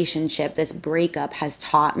 this relationship, this breakup has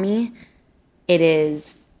taught me, it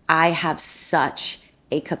is I have such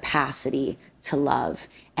a capacity to love.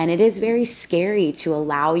 And it is very scary to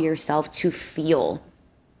allow yourself to feel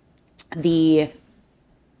the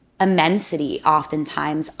immensity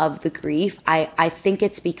oftentimes of the grief. I think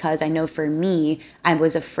it's because I know for me, I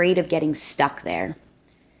was afraid of getting stuck there.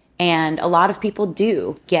 And a lot of people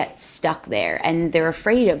do get stuck there, and they're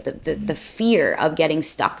afraid of the fear of getting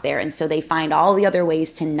stuck there. And so they find all the other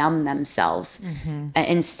ways to numb themselves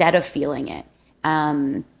instead of feeling it.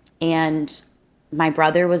 And my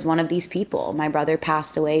brother was one of these people. My brother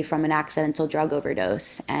passed away from an accidental drug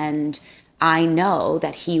overdose. And I know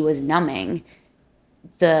that he was numbing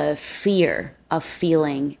the fear of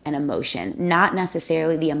feeling an emotion, not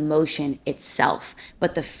necessarily the emotion itself,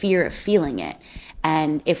 but the fear of feeling it.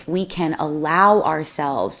 And if we can allow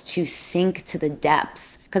ourselves to sink to the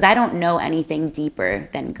depths, because I don't know anything deeper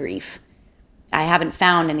than grief. I haven't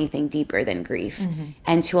found anything deeper than grief.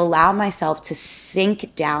 And to allow myself to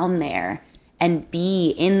sink down there and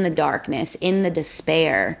be in the darkness, in the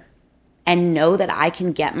despair, and know that I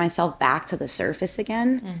can get myself back to the surface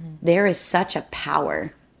again, there is such a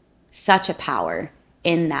power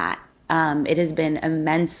in that. It has been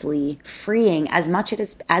immensely freeing as much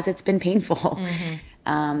as it's been painful.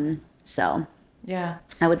 So Yeah.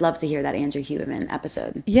 I would love to hear that Andrew Huberman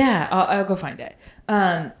episode. Yeah, I'll go find it.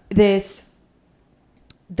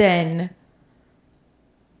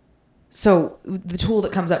 So the tool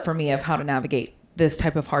that comes up for me of how to navigate this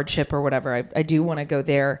type of hardship or whatever, I do want to go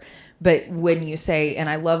there. But when you say, and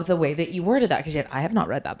I love the way that you worded that, because yet I have not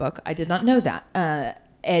read that book. I did not know that.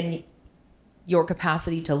 And your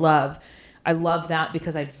capacity to love, I love that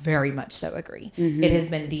because I very much so agree. It has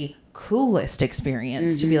been the coolest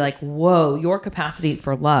experience to be like, whoa, your capacity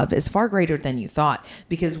for love is far greater than you thought,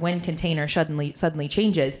 because when container suddenly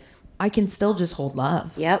changes, I can still just hold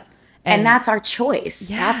love. Yep. And that's our choice.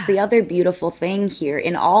 Yeah. That's the other beautiful thing here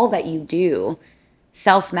in all that you do.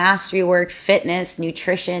 Self-mastery work, fitness,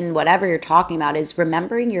 nutrition, whatever you're talking about, is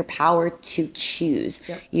remembering your power to choose.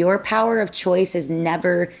 Yep. Your power of choice is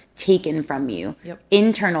never taken from you. Yep.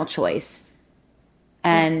 Internal choice.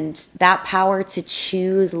 And that power to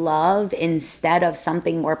choose love instead of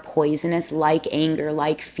something more poisonous like anger,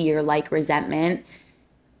 like fear, like resentment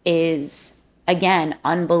is, again,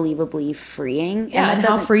 unbelievably freeing. Yeah, and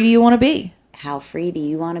how free do you want to be? How free do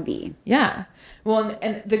you want to be? Yeah. Well,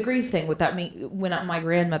 and the grief thing with that, when my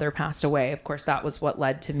grandmother passed away, of course, that was what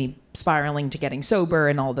led to me spiraling to getting sober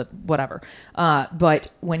and all the whatever.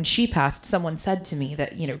 But when she passed, someone said to me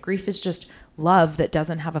that, grief is just love that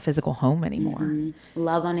doesn't have a physical home anymore.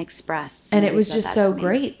 Love unexpressed. And it was just so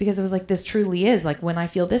great because it was like, this truly is like, when I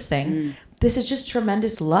feel this thing, this is just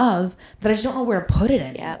tremendous love that I just don't know where to put it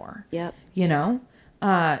anymore. Yep.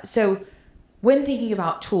 So when thinking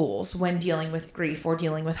about tools, when dealing with grief or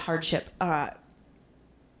dealing with hardship,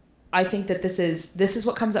 I think that this is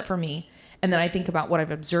what comes up for me. And then I think about what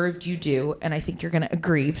I've observed you do, and I think you're going to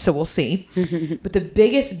agree, so we'll see. But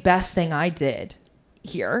the best thing I did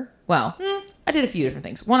here, well, I did a few different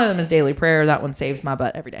things. One of them is daily prayer. That one saves my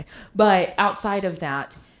butt every day. But outside of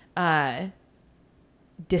that,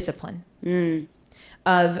 discipline.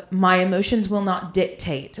 Of my emotions will not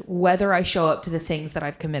dictate whether I show up to the things that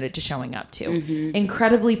I've committed to showing up to.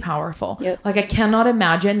 Incredibly powerful. Yep. Like, I cannot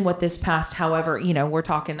imagine what this past, however, we're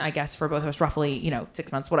talking, I guess, for both of us, roughly,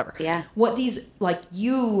 6 months, whatever. Yeah. What these, like,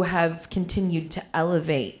 you have continued to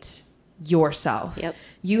elevate yourself. Yep.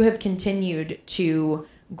 You have continued to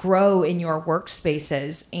grow in your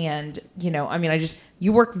workspaces. And,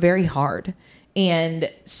 you work very hard. And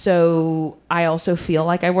so I also feel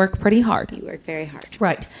like I work pretty hard. You work very hard.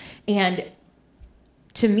 Right. And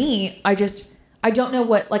to me, I don't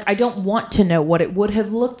know I don't want to know what it would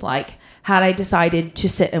have looked like had I decided to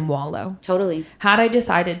sit and wallow. Totally. Had I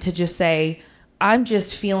decided to just say, I'm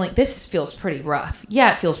just feeling, this feels pretty rough.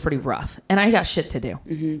 Yeah, it feels pretty rough. And I got shit to do.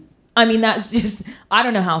 That's just, I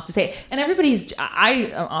don't know how else to say it. And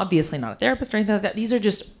I'm obviously not a therapist or anything like that. These are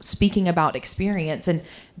just speaking about experience. And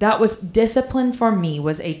that was discipline for me,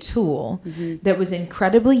 was a tool that was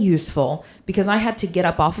incredibly useful because I had to get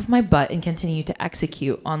up off of my butt and continue to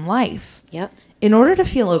execute on life. Yep. In order to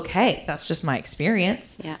feel okay. That's just my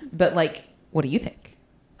experience. Yeah. But what do you think?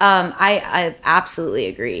 I absolutely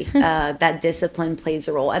agree that discipline plays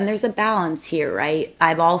a role. And there's a balance here, right?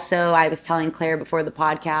 I was telling Claire before the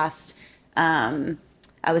podcast, I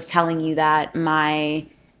was telling you that my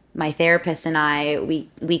therapist and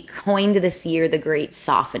we coined this year the great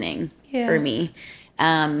softening for me.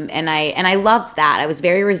 And I loved that. I was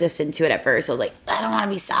very resistant to it at first. I was like, I don't want to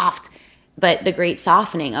be soft. But the great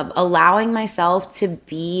softening of allowing myself to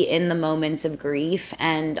be in the moments of grief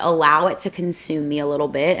and allow it to consume me a little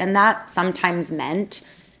bit. And that sometimes meant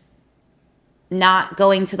not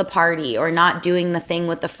going to the party or not doing the thing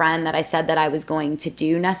with the friend that I said that I was going to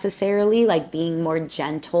do necessarily, like being more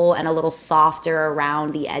gentle and a little softer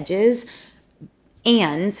around the edges.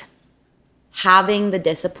 And having the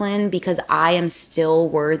discipline because I am still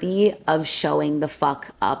worthy of showing the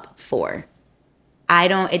fuck up for.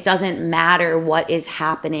 It doesn't matter what is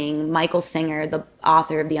happening. Michael Singer, the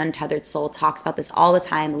author of The Untethered Soul, talks about this all the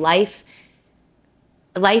time. Life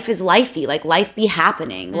is lifey. Like, life be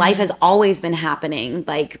happening. Life has always been happening.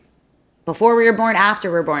 Like, before we were born, after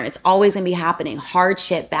we were born, it's always going to be happening. Hard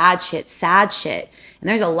shit, bad shit, sad shit. And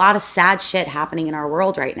there's a lot of sad shit happening in our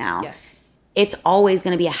world right now. Yes. It's always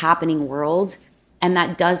going to be a happening world. And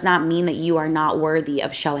that does not mean that you are not worthy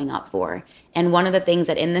of showing up for. And one of the things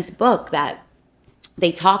that in this book that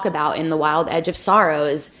they talk about in The Wild Edge of Sorrow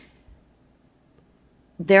is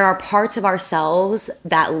there are parts of ourselves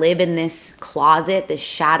that live in this closet, this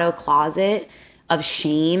shadow closet of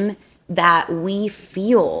shame that we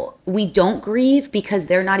feel. We don't grieve because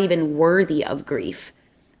they're not even worthy of grief.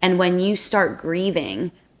 And when you start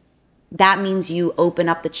grieving, that means you open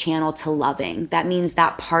up the channel to loving. That means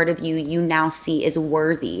that part of you now see is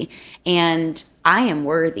worthy. And I am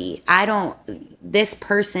worthy. This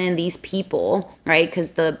person, these people, right?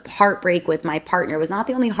 Because the heartbreak with my partner was not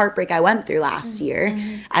the only heartbreak I went through last year.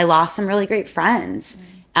 I lost some really great friends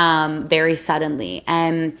very suddenly.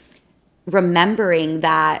 And remembering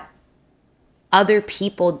that other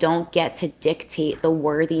people don't get to dictate the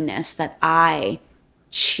worthiness that I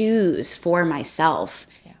choose for myself.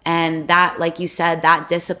 And that, like you said, that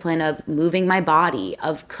discipline of moving my body,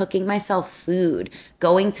 of cooking myself food,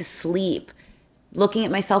 going to sleep, looking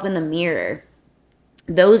at myself in the mirror,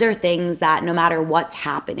 those are things that no matter what's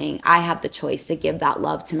happening, I have the choice to give that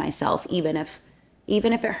love to myself, even if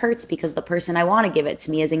it hurts because the person I want to give it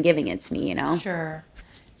to me isn't giving it to me, you know? Sure.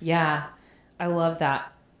 Yeah. I love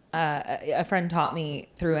that. A friend taught me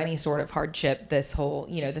through any sort of hardship, this whole,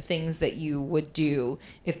 the things that you would do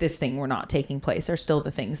if this thing were not taking place are still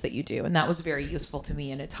the things that you do. And that was very useful to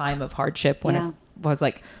me in a time of hardship when I was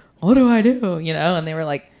like, what do I do? And they were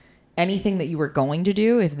like, anything that you were going to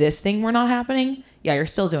do if this thing were not happening, you're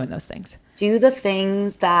still doing those things. Do the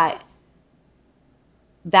things that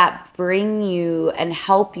bring you and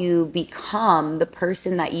help you become the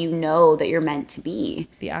person that you know that you're meant to be.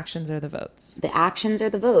 The actions are the votes. The actions are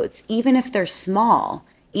the votes, even if they're small.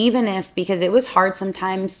 Because it was hard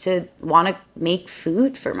sometimes to want to make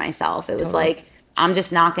food for myself. It was like, I'm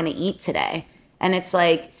just not going to eat today. And it's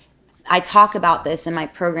like, I talk about this in my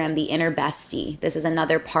program, the inner bestie. This is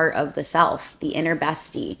another part of the self, the inner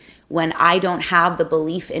bestie. When I don't have the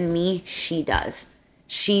belief in me, she does.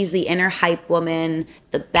 She's the inner hype woman,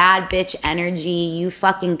 the bad bitch energy. You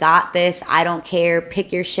fucking got this. I don't care.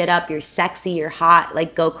 Pick your shit up. You're sexy. You're hot.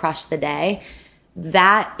 Like, go crush the day.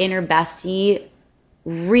 That inner bestie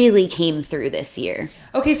really came through this year.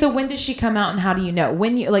 Okay, so when does she come out and how do you know?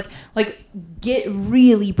 When you like get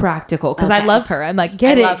really practical, because I love her. I'm like,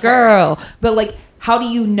 get it, girl. Her. But like, how do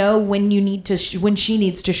you know when you need to when she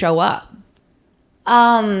needs to show up?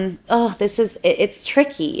 It's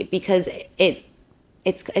tricky because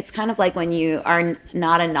it's kind of like when you are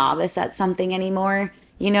not a novice at something anymore.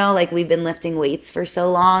 Like we've been lifting weights for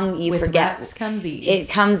so long, you forget. Reps comes ease.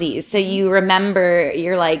 It comes ease. So you remember,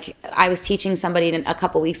 you're like, I was teaching somebody a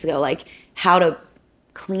couple weeks ago, like how to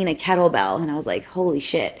clean a kettlebell. And I was like, holy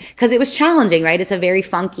shit. Because it was challenging, right? It's a very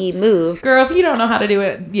funky move. Girl, if you don't know how to do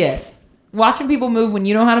it, yes. Watching people move when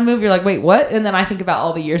you know how to move, you're like, wait, what? And then I think about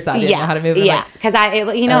all the years that I didn't know how to move. Because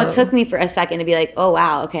it took me for a second to be like, oh,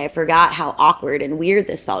 wow, okay, I forgot how awkward and weird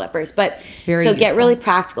this felt at first. But get really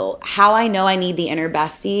practical. How I know I need the inner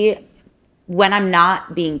bestie when I'm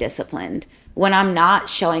not being disciplined, when I'm not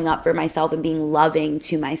showing up for myself and being loving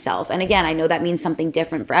to myself. And again, I know that means something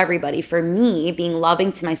different for everybody. For me, being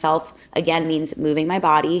loving to myself, again, means moving my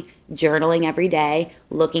body, journaling every day,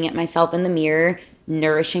 looking at myself in the mirror,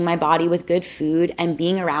 nourishing my body with good food, and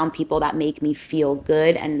being around people that make me feel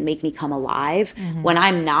good and make me come alive. Mm-hmm. When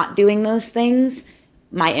I'm not doing those things,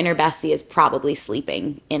 my inner bestie is probably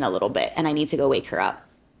sleeping in a little bit and I need to go wake her up.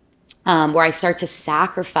 Where I start to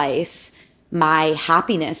sacrifice my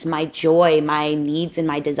happiness, my joy, my needs, and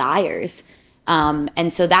my desires.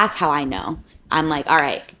 And so that's how I know. I'm like, all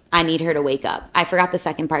right, I need her to wake up. I forgot the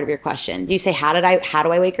second part of your question. Do you say, how do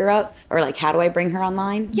I wake her up? Or like, how do I bring her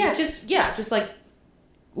online? Just like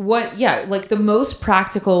like the most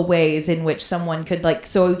practical ways in which someone could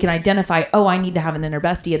so we can identify, oh, I need to have an inner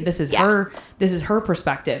bestie. And this is her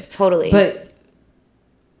perspective. Totally. But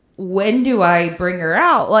when do I bring her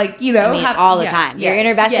out? All the time. Your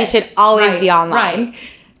inner bestie should always be online. Right.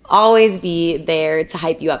 Always be there to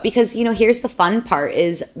hype you up. Because, here's the fun part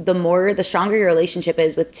is the stronger your relationship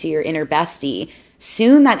is to your inner bestie,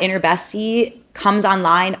 soon that inner bestie comes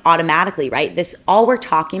online automatically, right? All we're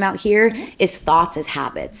talking about here is thoughts as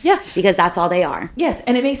habits. Yeah. Because that's all they are. Yes.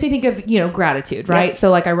 And it makes me think of, gratitude, right? Yep.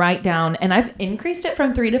 So I write down, and I've increased it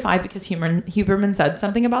from 3 to 5 because Huberman said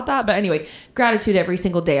something about that. But anyway, gratitude every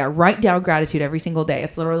single day. I write down gratitude every single day.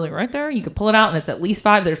 It's literally right there. You can pull it out and it's at least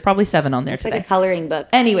 5. There's probably 7 on there today. It's like a coloring book.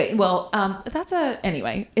 Anyway, well,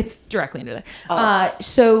 it's directly into there.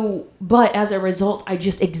 Oh. But as a result, I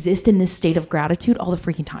just exist in this state of gratitude all the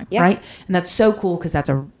freaking time, right? And that's so cool because that's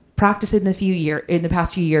a practice in the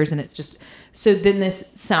past few years, and it's just so. Then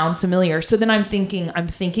this sounds familiar. So then I'm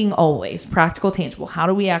thinking always practical, tangible. How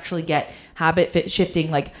do we actually get habit fit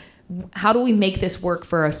shifting? how do we make this work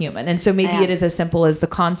for a human? And so maybe it is as simple as the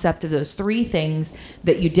concept of those 3 things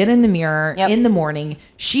that you did in the mirror in the morning.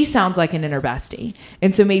 She sounds like an inner bestie.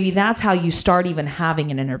 And so maybe that's how you start even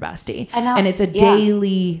having an inner bestie. And it's a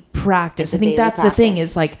daily practice. I think that's the thing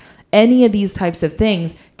is like any of these types of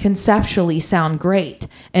things conceptually sound great.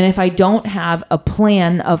 And if I don't have a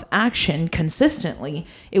plan of action consistently,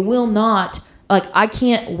 it will not. Like, I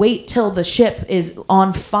can't wait till the ship is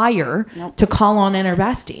on fire to call on inner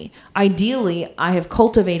bestie. Ideally, I have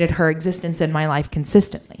cultivated her existence in my life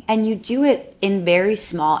consistently. And you do it in very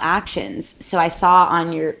small actions. So I saw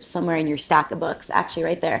on somewhere in your stack of books, actually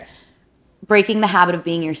right there, Breaking the Habit of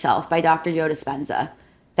Being Yourself by Dr. Joe Dispenza.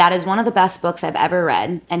 That is one of the best books I've ever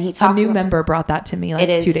read. And he talks A new member brought that to me like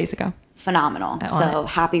 2 days ago. Phenomenal. So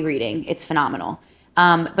happy reading. It's phenomenal.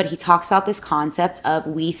 But he talks about this concept of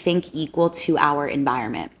we think equal to our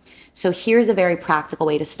environment. So here's a very practical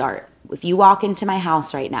way to start. If you walk into my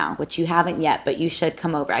house right now, which you haven't yet, but you should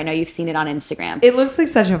come over. I know you've seen it on Instagram. It looks like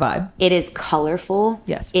such a vibe. It is colorful.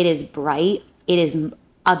 Yes. It is bright. It is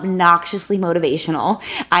obnoxiously motivational.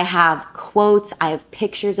 I have quotes. I have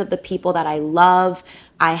pictures of the people that I love.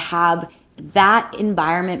 That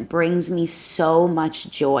environment brings me so much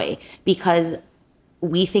joy because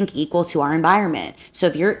we think equal to our environment. So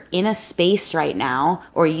if you're in a space right now,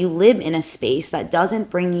 or you live in a space that doesn't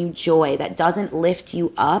bring you joy, that doesn't lift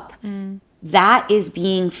you up, that is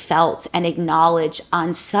being felt and acknowledged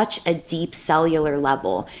on such a deep cellular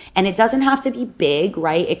level. And it doesn't have to be big,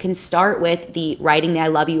 right? It can start with the writing the I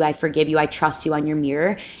love you, I forgive you, I trust you on your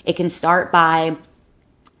mirror. It can start by,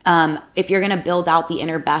 if you're going to build out the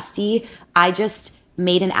inner bestie, I just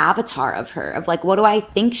made an avatar of her, of like, what do I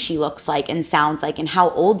think she looks like and sounds like, and how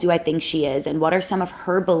old do I think she is, and what are some of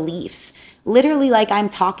her beliefs? Literally like I'm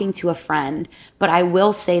talking to a friend. But I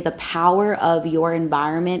will say the power of your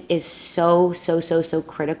environment is so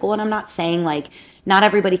critical. And I'm not saying like not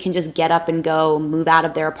everybody can just get up and go move out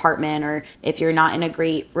of their apartment, or if you're not in a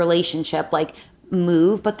great relationship, like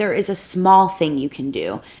move, but there is a small thing you can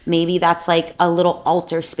do. Maybe that's like a little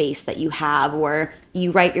altar space that you have, or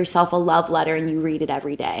you write yourself a love letter and you read it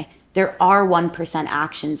every day. There are 1%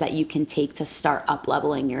 actions that you can take to start up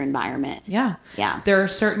leveling your environment. Yeah. There are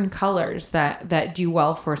certain colors that do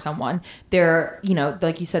well for someone. There,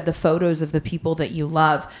 like you said, the photos of the people that you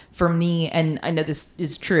love. For me, and I know this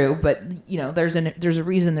is true, but there's a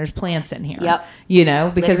reason there's plants in here.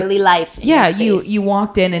 Yep. Because literally life. You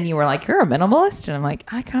walked in and you were like, you're a minimalist, and I'm like,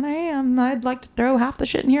 I kind of am. I'd like to throw half the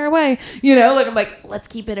shit in here away. I'm like, let's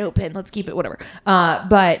keep it open. Let's keep it whatever.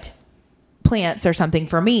 But plants are something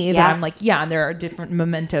for me that I'm like, and there are different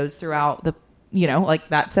mementos throughout the, like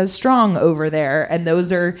that says strong over there. And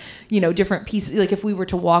those are, different pieces. Like if we were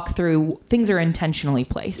to walk through, things are intentionally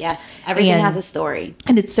placed. Yes. Everything has a story.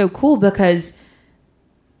 And it's so cool because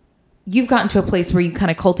you've gotten to a place where you kind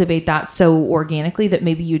of cultivate that so organically that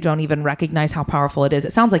maybe you don't even recognize how powerful it is.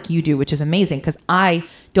 It sounds like you do, which is amazing because I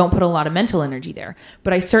don't put a lot of mental energy there.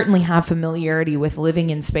 But I certainly have familiarity with living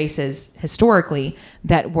in spaces historically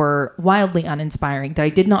that were wildly uninspiring, that I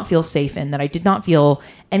did not feel safe in, that I did not feel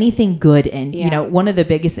anything good in. One of the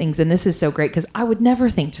biggest things, and this is so great because I would never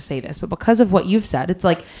think to say this, but because of what you've said, it's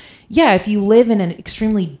like, if you live in an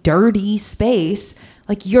extremely dirty space,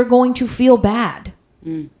 like you're going to feel bad.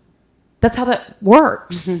 That's how that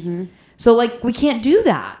works. Mm-hmm. So like, we can't do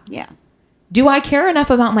that. Yeah. Do I care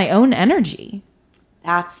enough about my own energy?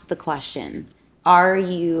 That's the question.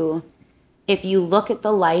 If you look at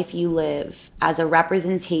the life you live as a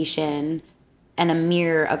representation and a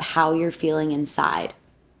mirror of how you're feeling inside,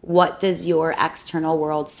 what does your external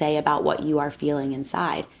world say about what you are feeling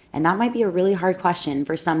inside? And that might be a really hard question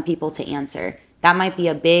for some people to answer. That might be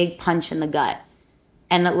a big punch in the gut.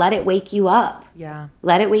 And let it wake you up. Yeah.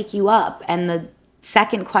 Let it wake you up. And the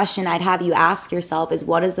second question I'd have you ask yourself is,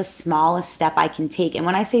 what is the smallest step I can take? And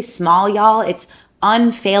when I say small, y'all, it's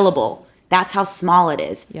unfailable. That's how small it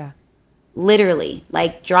is. Yeah. Literally,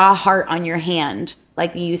 like draw a heart on your hand,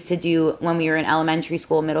 like we used to do when we were in elementary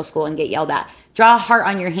school, middle school, and get yelled at. Draw a heart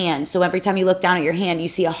on your hand. So every time you look down at your hand, you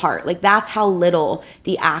see a heart. Like that's how little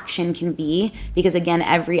the action can be. Because again,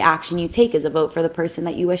 every action you take is a vote for the person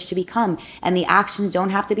that you wish to become. And the actions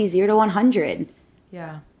don't have to be 0 to 100.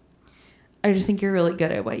 Yeah. I just think you're really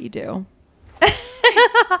good at what you do.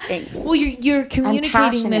 Thanks. Well, you're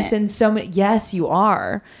communicating this in so many. Yes, you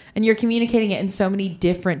are. And you're communicating it in so many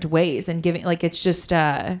different ways and giving, like, it's just,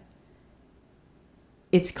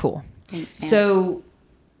 it's cool. Thanks, man. So,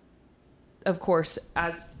 of course,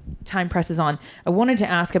 as time presses on, I wanted to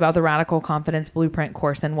ask about the Radical Confidence Blueprint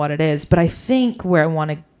course and what it is, but I think where I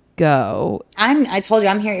want to go. I told you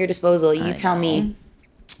I'm here at your disposal. You tell me.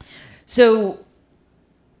 So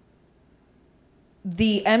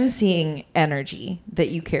the emceeing energy that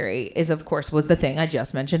you carry is, of course, was the thing I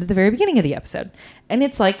just mentioned at the very beginning of the episode. And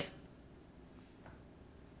it's like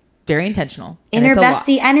very intentional. Inner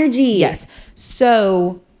bestie energy. Yes.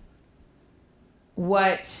 So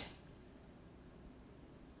what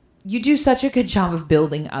you do such a good job of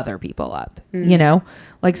building other people up, you know,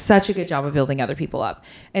 like such a good job of building other people up.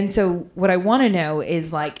 And so what I want to know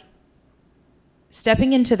is like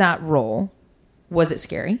stepping into that role, was it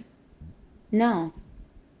scary? No.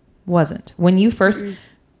 Wasn't. When you first,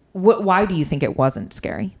 why do you think it wasn't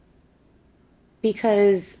scary?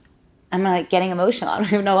 Because I'm like getting emotional. I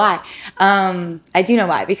don't even know why. I do know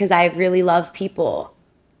why, because I really love people.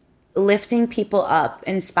 Lifting people up,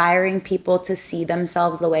 inspiring people to see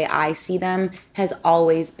themselves the way I see them has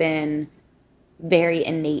always been very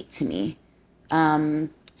innate to me.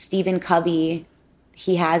 Stephen Covey,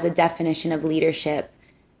 he has a definition of leadership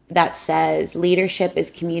that says leadership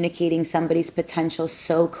is communicating somebody's potential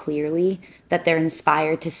so clearly that they're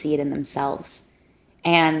inspired to see it in themselves.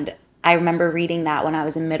 And I remember reading that when I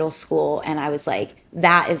was in middle school, and I was like,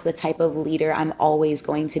 that is the type of leader I'm always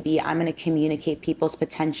going to be. I'm going to communicate people's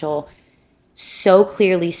potential so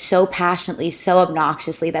clearly, so passionately, so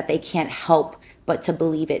obnoxiously that they can't help but to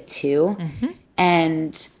believe it too.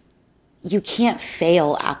 And you can't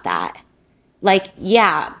fail at that. Like,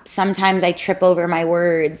 yeah, sometimes I trip over my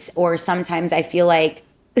words, or sometimes I feel like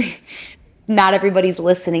not everybody's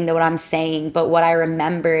listening to what I'm saying. But what I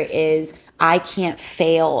remember is I can't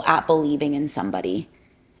fail at believing in somebody.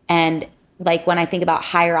 And like when I think about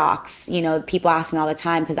Hyrox, you know, people ask me all the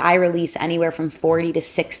time, because I release anywhere from 40 to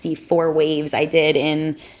 64 waves I did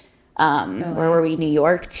in, where were we, New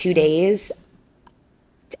York, 2 days.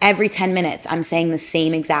 Every 10 minutes, I'm saying the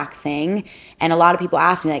same exact thing. And a lot of people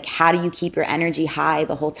ask me, like, how do you keep your energy high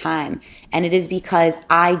the whole time? And it is because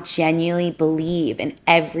I genuinely believe in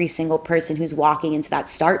every single person who's walking into that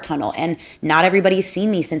start tunnel. And not everybody's seen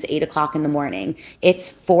me since 8 o'clock in the morning. It's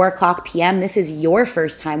 4 o'clock p.m. This is your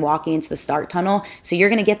first time walking into the start tunnel. So you're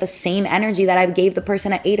going to get the same energy that I gave the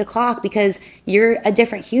person at 8 o'clock, because you're a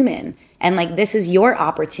different human. And like, this is your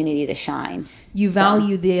opportunity to shine. You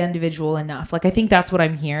value the individual enough. Like, I think that's what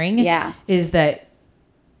I'm hearing. Yeah. Is that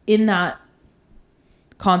in that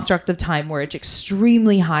construct of time where it's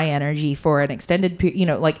extremely high energy for an extended period, you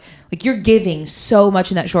know, like you're giving so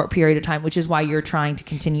much in that short period of time, which is why you're trying to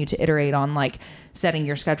continue to iterate on like setting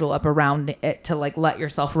your schedule up around it to like let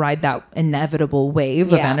yourself ride that inevitable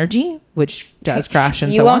wave of energy, which does crash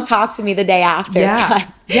and you won't talk to me the day after.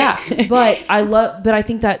 Yeah. But I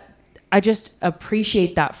think that I just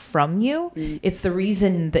appreciate that from you. It's the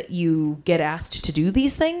reason that you get asked to do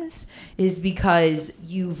these things is because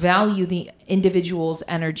you value the individual's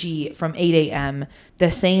energy from 8 a.m.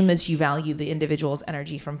 the same as you value the individual's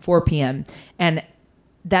energy from 4 p.m. And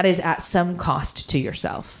that is at some cost to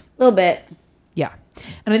yourself. A little bit. Yeah.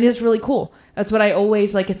 And I think that's really cool. That's what I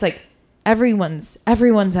always like. It's like everyone's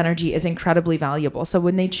energy is incredibly valuable. So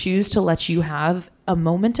when they choose to let you have a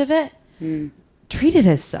moment of it, treat it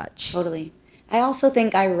as such. Totally. I also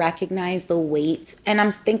think I recognize the weight, and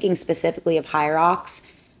I'm thinking specifically of Hyrox,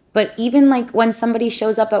 but even like when somebody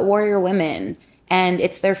shows up at Warrior Women and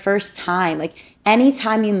it's their first time, like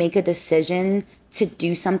anytime you make a decision to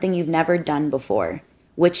do something you've never done before,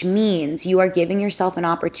 which means you are giving yourself an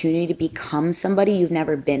opportunity to become somebody you've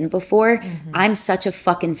never been before. I'm such a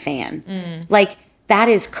fucking fan. Like, that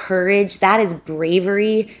is courage. That is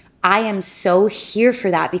bravery. I am so here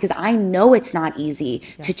for that, because I know it's not easy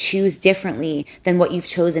to choose differently than what you've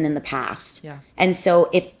chosen in the past. And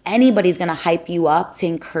so if anybody's going to hype you up to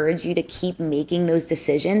encourage you to keep making those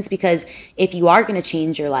decisions, because if you are going to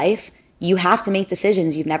change your life, you have to make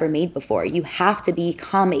decisions you've never made before. You have to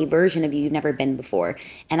become a version of you you've never been before.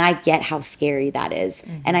 And I get how scary that is.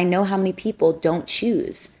 And I know how many people don't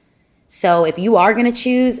choose. So if you are going to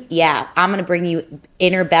choose, I'm going to bring you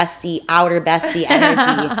inner bestie, outer bestie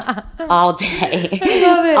energy all day. I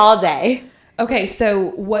love it. All day. Okay, so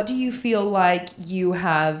what do you feel like you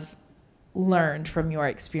have learned from your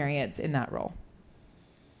experience in that role?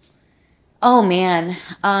 Oh, man.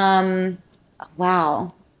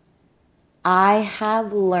 Wow. I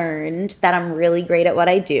have learned that I'm really great at what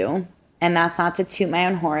I do. And that's not to toot my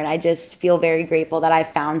own horn. I just feel very grateful that I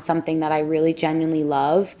found something that I really genuinely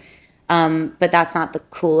love. But that's not the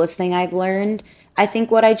coolest thing I've learned. I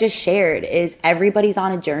think what I just shared is everybody's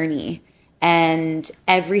on a journey, and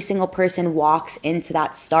every single person walks into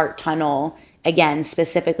that start tunnel, again,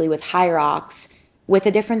 specifically with Hyrox, with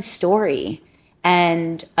a different story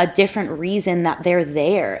and a different reason that they're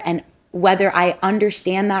there. And whether I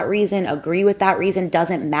understand that reason, agree with that reason,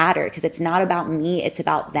 doesn't matter, because it's not about me, it's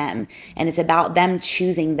about them. And it's about them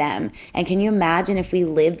choosing them. And can you imagine if we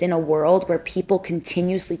lived in a world where people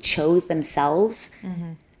continuously chose themselves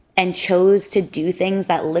and chose to do things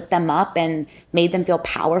that lit them up and made them feel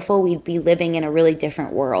powerful? We'd be living in a really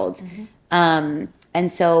different world.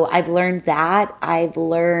 And so I've learned that. I've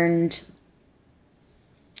learned,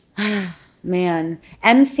 man,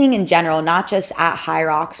 emceeing in general, not just at High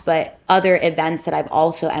Rocks, but other events that I've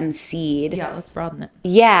also emceed. Yeah, let's broaden it.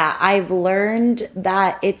 Yeah, I've learned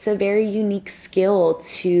that it's a very unique skill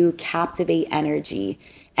to captivate energy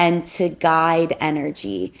and to guide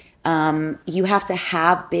energy. You have to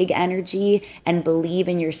have big energy and believe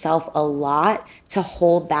in yourself a lot to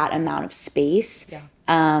hold that amount of space. Yeah.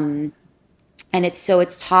 And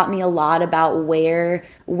it's taught me a lot about where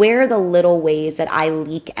are the little ways that I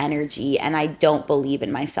leak energy and I don't believe in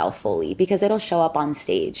myself fully, because it'll show up on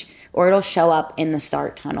stage or it'll show up in the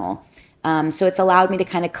start tunnel. So it's allowed me to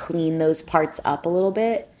kind of clean those parts up a little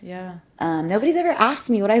bit. Yeah. Nobody's ever asked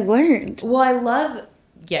me what I've learned. Well, I love,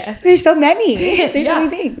 yeah. There's so many. There's so many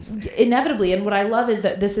things. Inevitably. And what I love is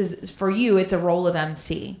that this is, for you, it's a role of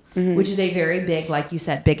MC, which is a very big, like you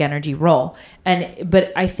said, big energy role.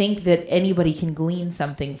 But I think that anybody can glean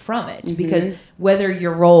something from it, because whether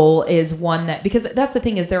your role is one that, because that's the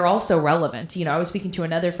thing, is they're also relevant. You know, I was speaking to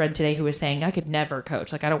another friend today who was saying, I could never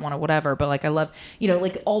coach. Like, I don't want to whatever, but like, I love, you know,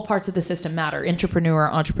 like all parts of the system matter.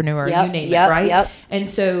 Entrepreneur, you name it, right? Yep. And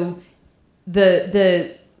so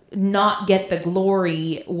the not get the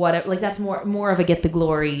glory, what, like that's more of a get the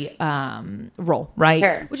glory role, right?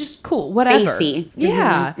 Sure. Which is cool, whatever. Facey.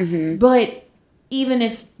 Yeah. But even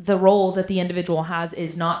if the role that the individual has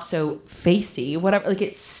is not so facey, whatever, like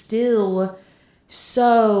it's still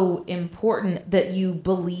so important that you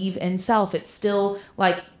believe in self. It's still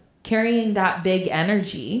like carrying that big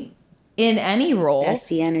energy in any role. That's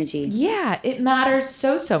the energy. Yeah, it matters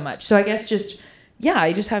so much. So I guess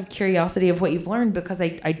I just have curiosity of what you've learned, because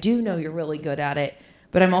I do know you're really good at it,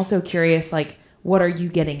 but I'm also curious, like, what are you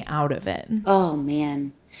getting out of it? Oh,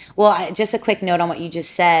 man. Well, just a quick note on what you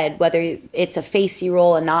just said, whether it's a facey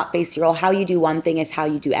role, a not facey role, how you do one thing is how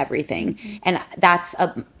you do everything. And that's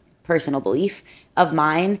a personal belief of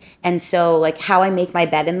mine. And so like how I make my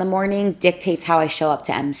bed in the morning dictates how I show up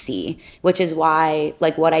to MC, which is why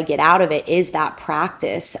like what I get out of it is that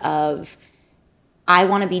practice of, I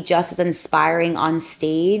want to be just as inspiring on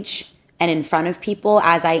stage and in front of people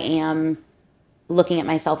as I am looking at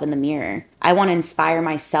myself in the mirror. I want to inspire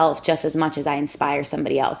myself just as much as I inspire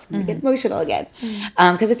somebody else. I'm going to get emotional again.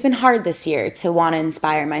 Because it's been hard this year to want to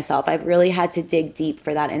inspire myself. I've really had to dig deep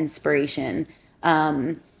for that inspiration.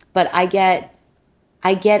 But I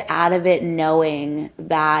get out of it knowing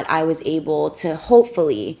that I was able to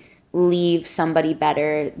hopefully leave somebody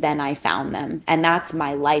better than I found them. And that's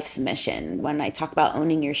my life's mission. When I talk about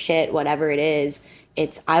owning your shit, whatever it is,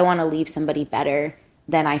 it's I want to leave somebody better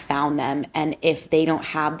than I found them. And if they don't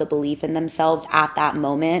have the belief in themselves at that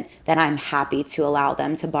moment, then I'm happy to allow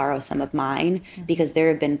them to borrow some of mine, because there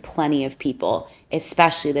have been plenty of people,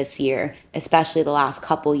 especially this year, especially the last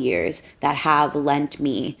couple years, that have lent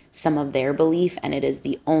me some of their belief. And it is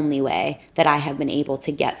the only way that I have been able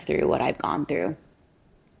to get through what I've gone through.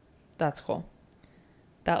 That's cool.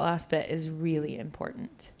 That last bit is really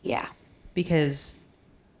important. Yeah. Because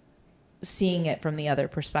seeing it from the other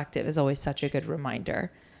perspective is always such a good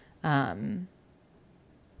reminder. Gosh,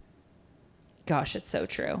 it's so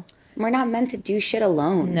true. We're not meant to do shit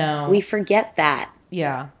alone. No. We forget that.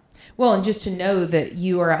 Yeah. Well, and just to know that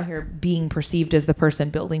you are out here being perceived as the person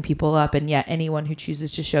building people up, and yet anyone who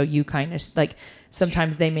chooses to show you kindness, like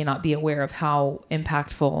sometimes they may not be aware of how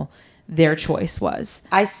impactful their choice was.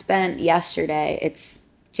 I spent yesterday, it's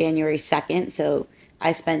January 2nd, so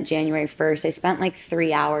I spent January 1st. I spent like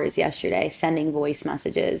 3 hours yesterday sending voice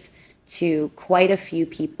messages to quite a few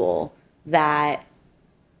people that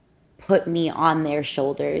put me on their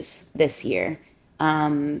shoulders this year.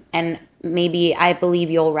 And maybe I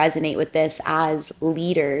believe you'll resonate with this as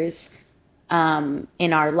leaders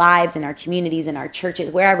in our lives, in our communities, in our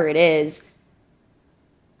churches, wherever it is.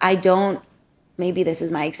 Maybe this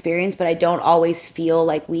is my experience, but I don't always feel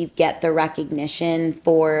like we get the recognition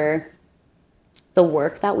for the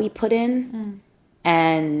work that we put in.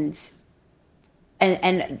 And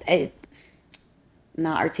I'm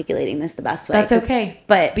not articulating this the best way. That's okay.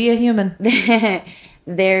 But be a human.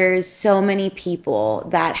 There's so many people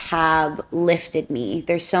that have lifted me.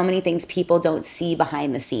 There's so many things people don't see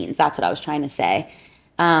behind the scenes. That's what I was trying to say.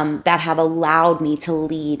 That have allowed me to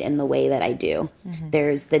lead in the way that I do.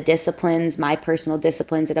 There's the disciplines, my personal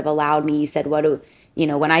disciplines that have allowed me. You said,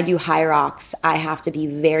 when I do high rocks, I have to be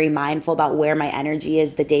very mindful about where my energy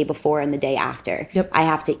is the day before and the day after. Yep. I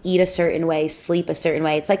have to eat a certain way, sleep a certain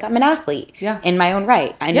way. It's like I'm an athlete in my own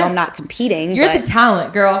right. I know I'm not competing. You're the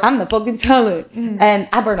talent, girl. I'm the fucking talent. And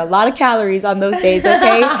I burn a lot of calories on those days,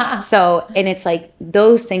 okay? So, and it's like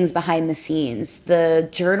those things behind the scenes, the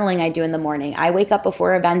journaling I do in the morning. I wake up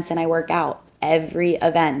before events and I work out. Every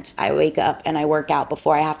event, I wake up and I work out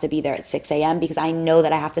before I have to be there at 6 a.m. because I know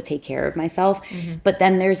that I have to take care of myself. But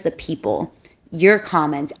then there's the people, your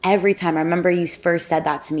comments every time. I remember you first said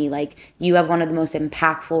that to me, like, you have one of the most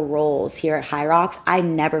impactful roles here at High Rocks. I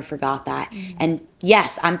never forgot that. And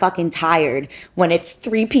yes, I'm fucking tired when it's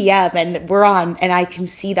 3 p.m. and we're on and I can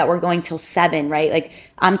see that we're going till 7, right? Like,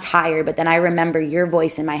 I'm tired, but then I remember your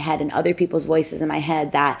voice in my head and other people's voices in my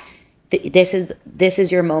head that this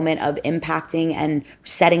is your moment of impacting and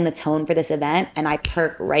setting the tone for this event, and I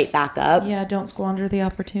perk right back up. Yeah, don't squander the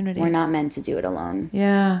opportunity. We're not meant to do it alone.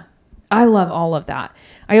 Yeah. I love all of that.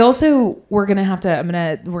 I also, we're going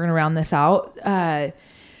to round this out.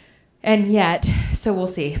 And yet, so we'll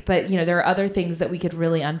see. But, there are other things that we could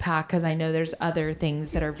really unpack because I know there's other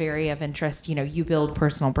things that are very of interest. You build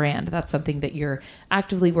personal brand. That's something that you're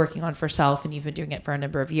actively working on for self, and you've been doing it for a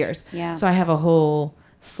number of years. Yeah. So I have a whole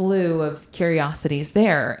slew of curiosities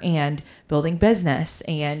there, and building business,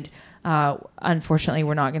 and unfortunately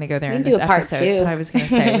we're not going to go there in this episode, but I was going to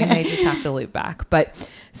say we may just have to loop back. But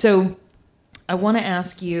so I want to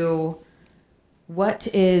ask you,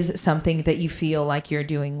 what is something that you feel like you're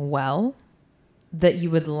doing well that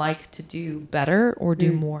you would like to do better or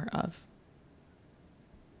do more of?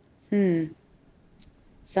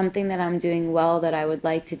 Something that I'm doing well that I would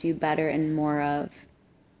like to do better and more of.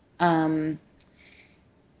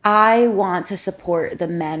 I want to support the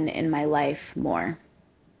men in my life more.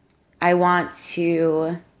 I want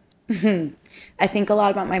to, I think a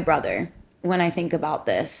lot about my brother when I think about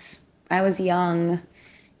this. I was young,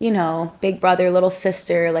 big brother, little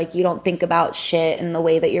sister, like you don't think about shit and the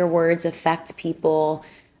way that your words affect people.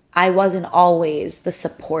 I wasn't always the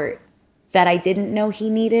support that I didn't know he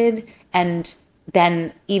needed. And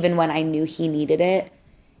then even when I knew he needed it,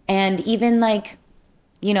 and even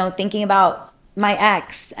thinking about my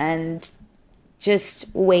ex and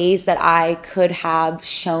just ways that I could have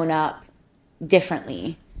shown up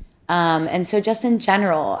differently. And so just in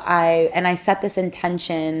general, I set this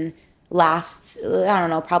intention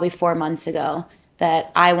probably 4 months ago, that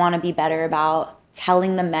I want to be better about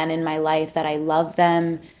telling the men in my life that I love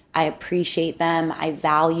them, I appreciate them, I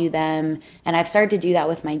value them. And I've started to do that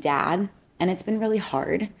with my dad, and it's been really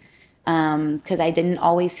hard. Because I didn't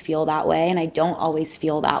always feel that way, and I don't always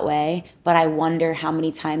feel that way, but I wonder how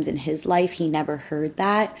many times in his life he never heard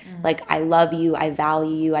that. Like, I love you, I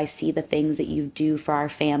value you, I see the things that you do for our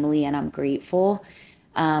family, and I'm grateful.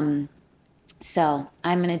 So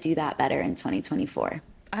I'm going to do that better in 2024.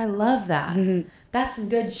 I love that. That's some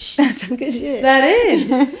good shit. That's some good shit. That is.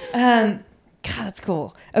 God, that's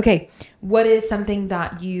cool. Okay. What is something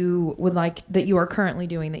that you would like, that you are currently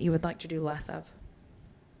doing, that you would like to do less of?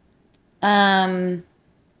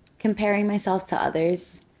 Comparing myself to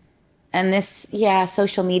others. And this,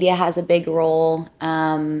 social media has a big role.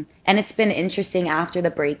 And it's been interesting after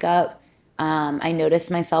the breakup. I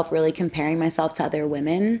noticed myself really comparing myself to other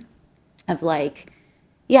women of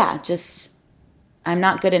I'm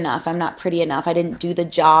not good enough. I'm not pretty enough. I didn't do the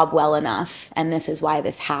job well enough. And this is why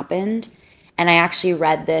this happened. And I actually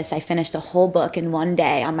read this. I finished a whole book in one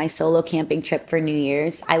day on my solo camping trip for New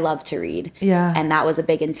Year's. I love to read. Yeah. And that was a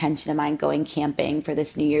big intention of mine going camping for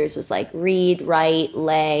this New Year's, was read, write,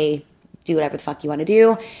 lay, do whatever the fuck you want to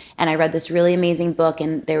do. And I read this really amazing book,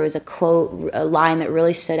 and there was a line that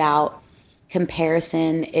really stood out.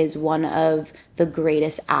 Comparison is one of the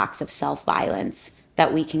greatest acts of self-violence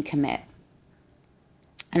that we can commit.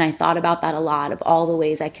 And I thought about that a lot, of all the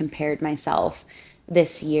ways I compared myself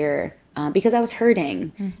this year. Because I was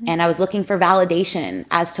hurting, and I was looking for validation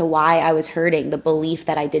as to why I was hurting, the belief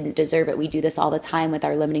that I didn't deserve it. We do this all the time with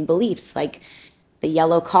our limiting beliefs, like the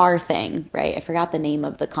yellow car thing, right? I forgot the name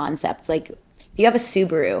of the concept. If you have a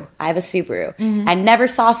Subaru, I have a Subaru. I never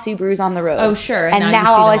saw Subarus on the road. Oh, sure. And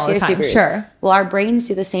now all I see are Subarus. Sure. Well, our brains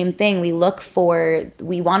do the same thing. We want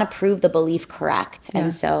to prove the belief correct. Yeah.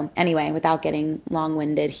 And so anyway, without getting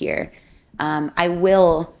long-winded here, I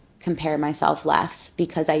will compare myself less,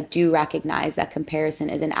 because I do recognize that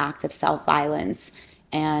comparison is an act of self-violence,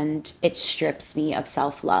 and it strips me of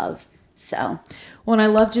self-love. So, well, and I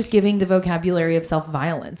love just giving the vocabulary of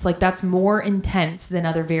self-violence. Like that's more intense than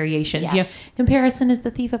other variations. Yes. Comparison is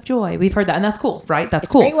the thief of joy. We've heard that, and that's cool, right? That's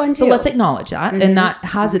it's cool. A great one too. So let's acknowledge that, and that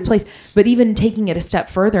has its place. But even taking it a step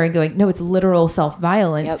further and going, no, it's literal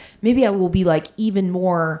self-violence. Yep. Maybe I will be like even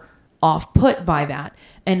more off-put by that.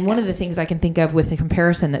 And one of the things I can think of with the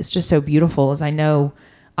comparison that's just so beautiful is I know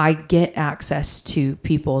I get access to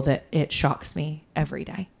people that it shocks me every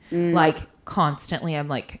day. Like constantly I'm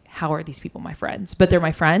like, how are these people my friends? But they're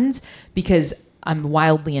my friends because I'm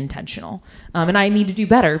wildly intentional. And I need to do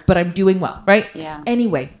better, but I'm doing well, right? Yeah.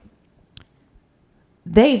 Anyway,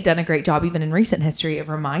 they've done a great job even in recent history of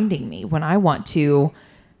reminding me when I want to,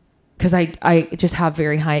 because I just have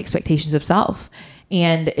very high expectations of self.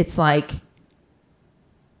 And it's like,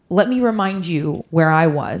 let me remind you where I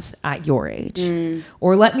was at your age.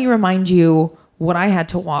 Or let me remind you what I had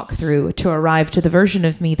to walk through to arrive to the version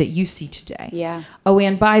of me that you see today. Yeah. Oh,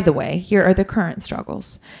 and by the way, here are the current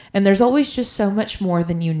struggles. And there's always just so much more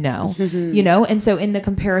than you know, you know? And so in the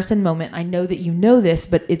comparison moment, I know that you know this,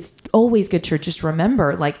 but it's always good to just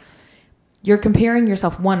remember, like, you're comparing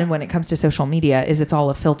yourself, one, and when it comes to social media, is it's all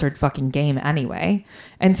a filtered fucking game anyway.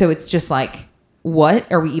 And so it's just like,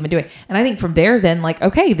 what are we even doing? And I think from there, then like,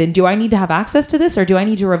 okay, then do I need to have access to this or do I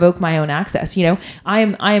need to revoke my own access? You know, I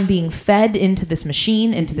am being fed into this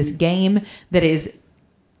machine, into this game that is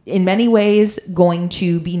in many ways going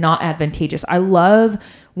to be not advantageous. I love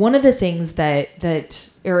one of the things that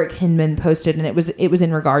Eric Hinman posted, and it was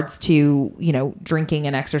in regards to, you know, drinking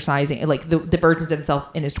and exercising, like the versions of himself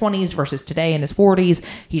in his 20s versus today in his 40s.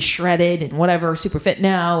 He's shredded and whatever, super fit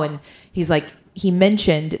now. And he's like, he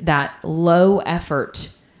mentioned that low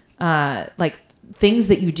effort, like things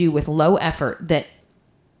that you do with low effort that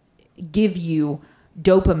give you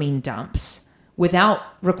dopamine dumps without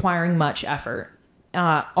requiring much effort,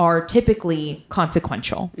 are typically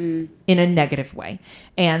consequential in a negative way.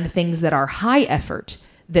 And things that are high effort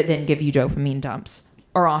that then give you dopamine dumps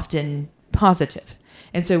are often positive.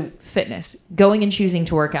 And so fitness, going and choosing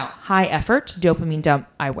to work out, high effort, dopamine dump,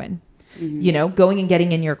 I win. You know, going and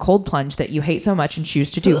getting in your cold plunge that you hate so much and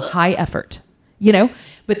choose to do, high effort, you know,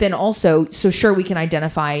 but then also, so sure, we can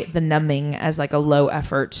identify the numbing as like a low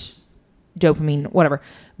effort dopamine, whatever.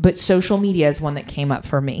 But social media is one that came up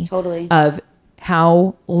for me. Totally. Of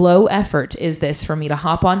how low effort is this for me to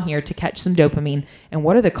hop on here to catch some dopamine, and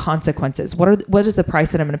what are the consequences? What is the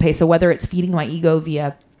price that I'm going to pay? So whether it's feeding my ego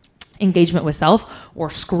via engagement with self or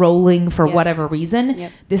scrolling for whatever reason,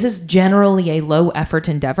 this is generally a low effort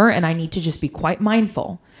endeavor, and I need to just be quite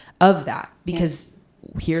mindful of that because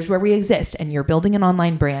here's where we exist, and you're building an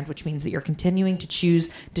online brand, which means that you're continuing to choose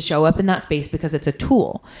to show up in that space because it's a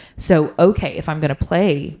tool. So, okay, if I'm going to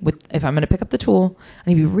pick up the tool, I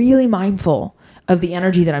need to be really mindful of the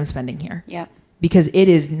energy that I'm spending here. Yeah. Because it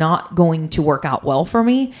is not going to work out well for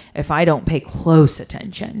me if I don't pay close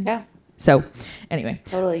attention. Yeah. So anyway.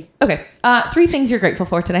 Totally. Okay. 3 things you're grateful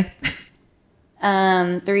for today.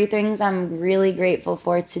 3 things I'm really grateful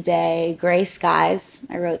for today. Gray skies.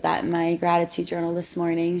 I wrote that in my gratitude journal this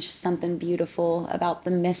morning. It's just something beautiful about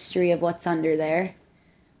the mystery of what's under there.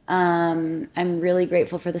 I'm really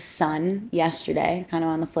grateful for the sun yesterday, kind of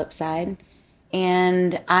on the flip side.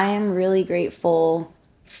 And I am really grateful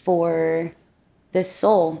for the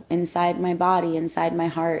soul inside my body, inside my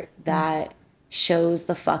heart that shows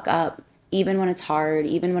the fuck up, even when it's hard,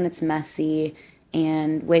 even when it's messy,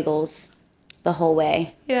 and wiggles the whole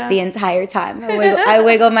way, the entire time. I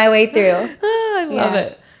wiggle my way through. Oh, I love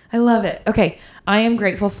it. I love it. Okay. I am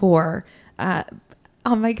grateful for,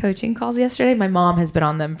 on my coaching calls yesterday, my mom has been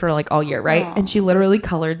on them for like all year, right? Aww. And she literally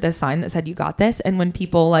colored this sign that said, "You got this." And when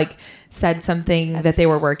people like said something that they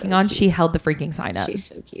were working on, she held the freaking sign up. She's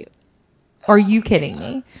so cute. Are you kidding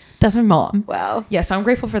me? That's my mom. Wow. Yeah, so I'm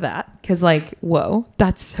grateful for that because, like, whoa,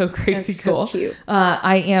 that's so crazy cool. So cute.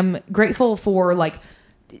 I am grateful for, like,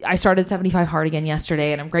 I started 75 Hard again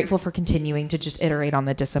yesterday, and I'm grateful for continuing to just iterate on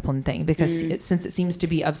the discipline thing because since it seems to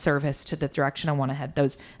be of service to the direction I want to head,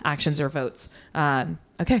 those actions or votes.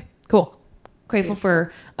 Okay, cool. Grateful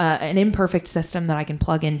for an imperfect system that I can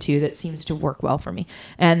plug into that seems to work well for me.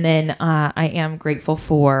 And then I am grateful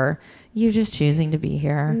for you just choosing to be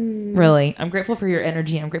here. Really. I'm grateful for your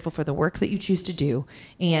energy. I'm grateful for the work that you choose to do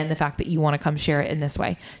and the fact that you want to come share it in this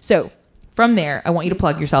way. So from there, I want you to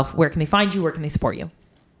plug yourself. Where can they find you? Where can they support you?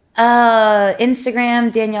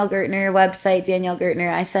 Instagram, Danielle Gertner, website, Danielle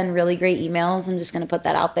Gertner. I send really great emails. I'm just going to put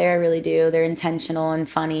that out there. I really do. They're intentional and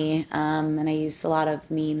funny. And I use a lot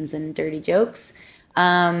of memes and dirty jokes.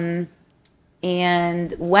 And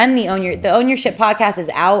when the Own Your Shit podcast is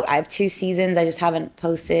out, I have 2 seasons. I just haven't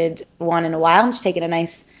posted one in a while. I'm just taking a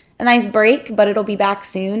nice break, but it'll be back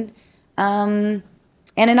soon.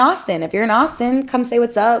 And in Austin, if you're in Austin, come say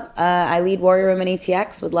what's up. I lead Warrior Women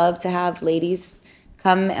ATX. Would love to have ladies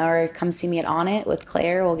come see me at On It with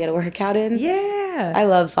Claire. We'll get a workout in. Yeah. I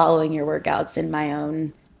love following your workouts in my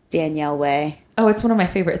own Danielle way. Oh, it's one of my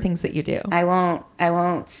favorite things that you do. I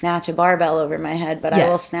won't snatch a barbell over my head, but I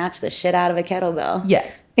will snatch the shit out of a kettlebell. Yeah.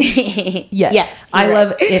 Yes. I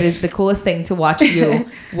love it. Is the coolest thing to watch you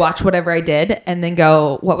watch whatever I did and then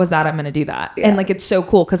go, what was that? I'm going to do that. Yeah. And like, it's so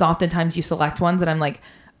cool because oftentimes you select ones and I'm like,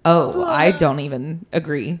 oh, I don't even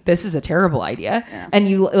agree. This is a terrible idea. Yeah. And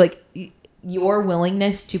you like your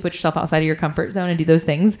willingness to put yourself outside of your comfort zone and do those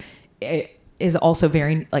things is also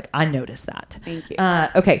very like, I noticed that. Thank you.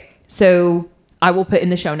 Okay. So I will put in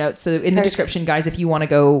the show notes. So in the description, guys, if you want to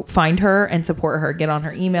go find her and support her, get on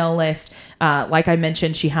her email list. Like I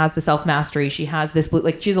mentioned, she has the self-mastery. She has this,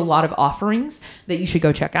 she has a lot of offerings that you should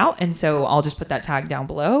go check out. And so I'll just put that tag down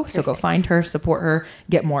below. So go find her, support her,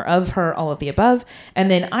 get more of her, all of the above. And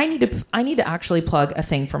then I need to actually plug a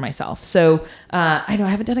thing for myself. So I know I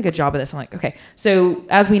haven't done a good job of this. I'm like, okay. So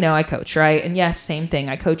as we know, I coach, right? And yes, same thing.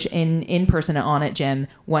 I coach in person at On It Gym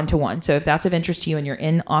 1-to-1. So if that's of interest to you and you're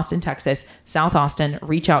in Austin, Texas, South Austin,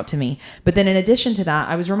 reach out to me. But then in addition to that,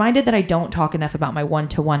 I was reminded that I don't talk enough about my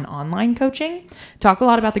 1-to-1 online coaching. Talk a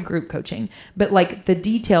lot about the group coaching, but like the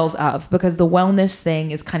details of, because the wellness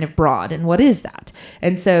thing is kind of broad and what is that?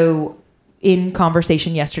 And so in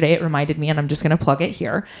conversation yesterday, it reminded me, and I'm just going to plug it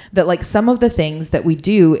here, that like some of the things that we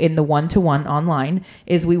do in the 1-to-1 online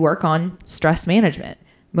is we work on stress management,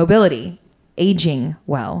 mobility, aging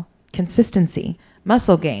well, consistency,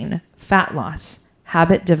 muscle gain, fat loss,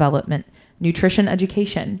 habit development, nutrition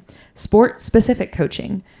education, sport-specific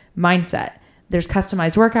coaching, mindset. There's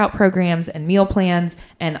customized workout programs and meal plans,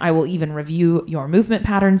 and I will even review your movement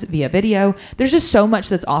patterns via video. There's just so much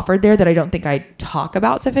that's offered there that I don't think I talk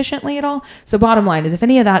about sufficiently at all. So bottom line is, if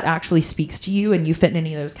any of that actually speaks to you and you fit in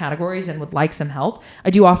any of those categories and would like some help, I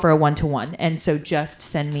do offer a 1-to-1. And so just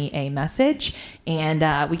send me a message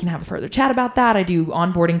and we can have a further chat about that. I do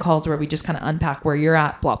onboarding calls where we just kind of unpack where you're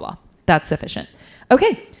at, blah, blah. That's sufficient.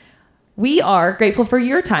 Okay. We are grateful for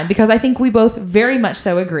your time because I think we both very much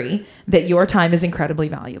so agree that your time is incredibly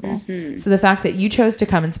valuable. Mm-hmm. So the fact that you chose to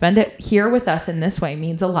come and spend it here with us in this way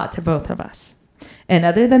means a lot to both of us. And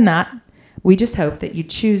other than that, we just hope that you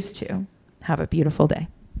choose to have a beautiful day.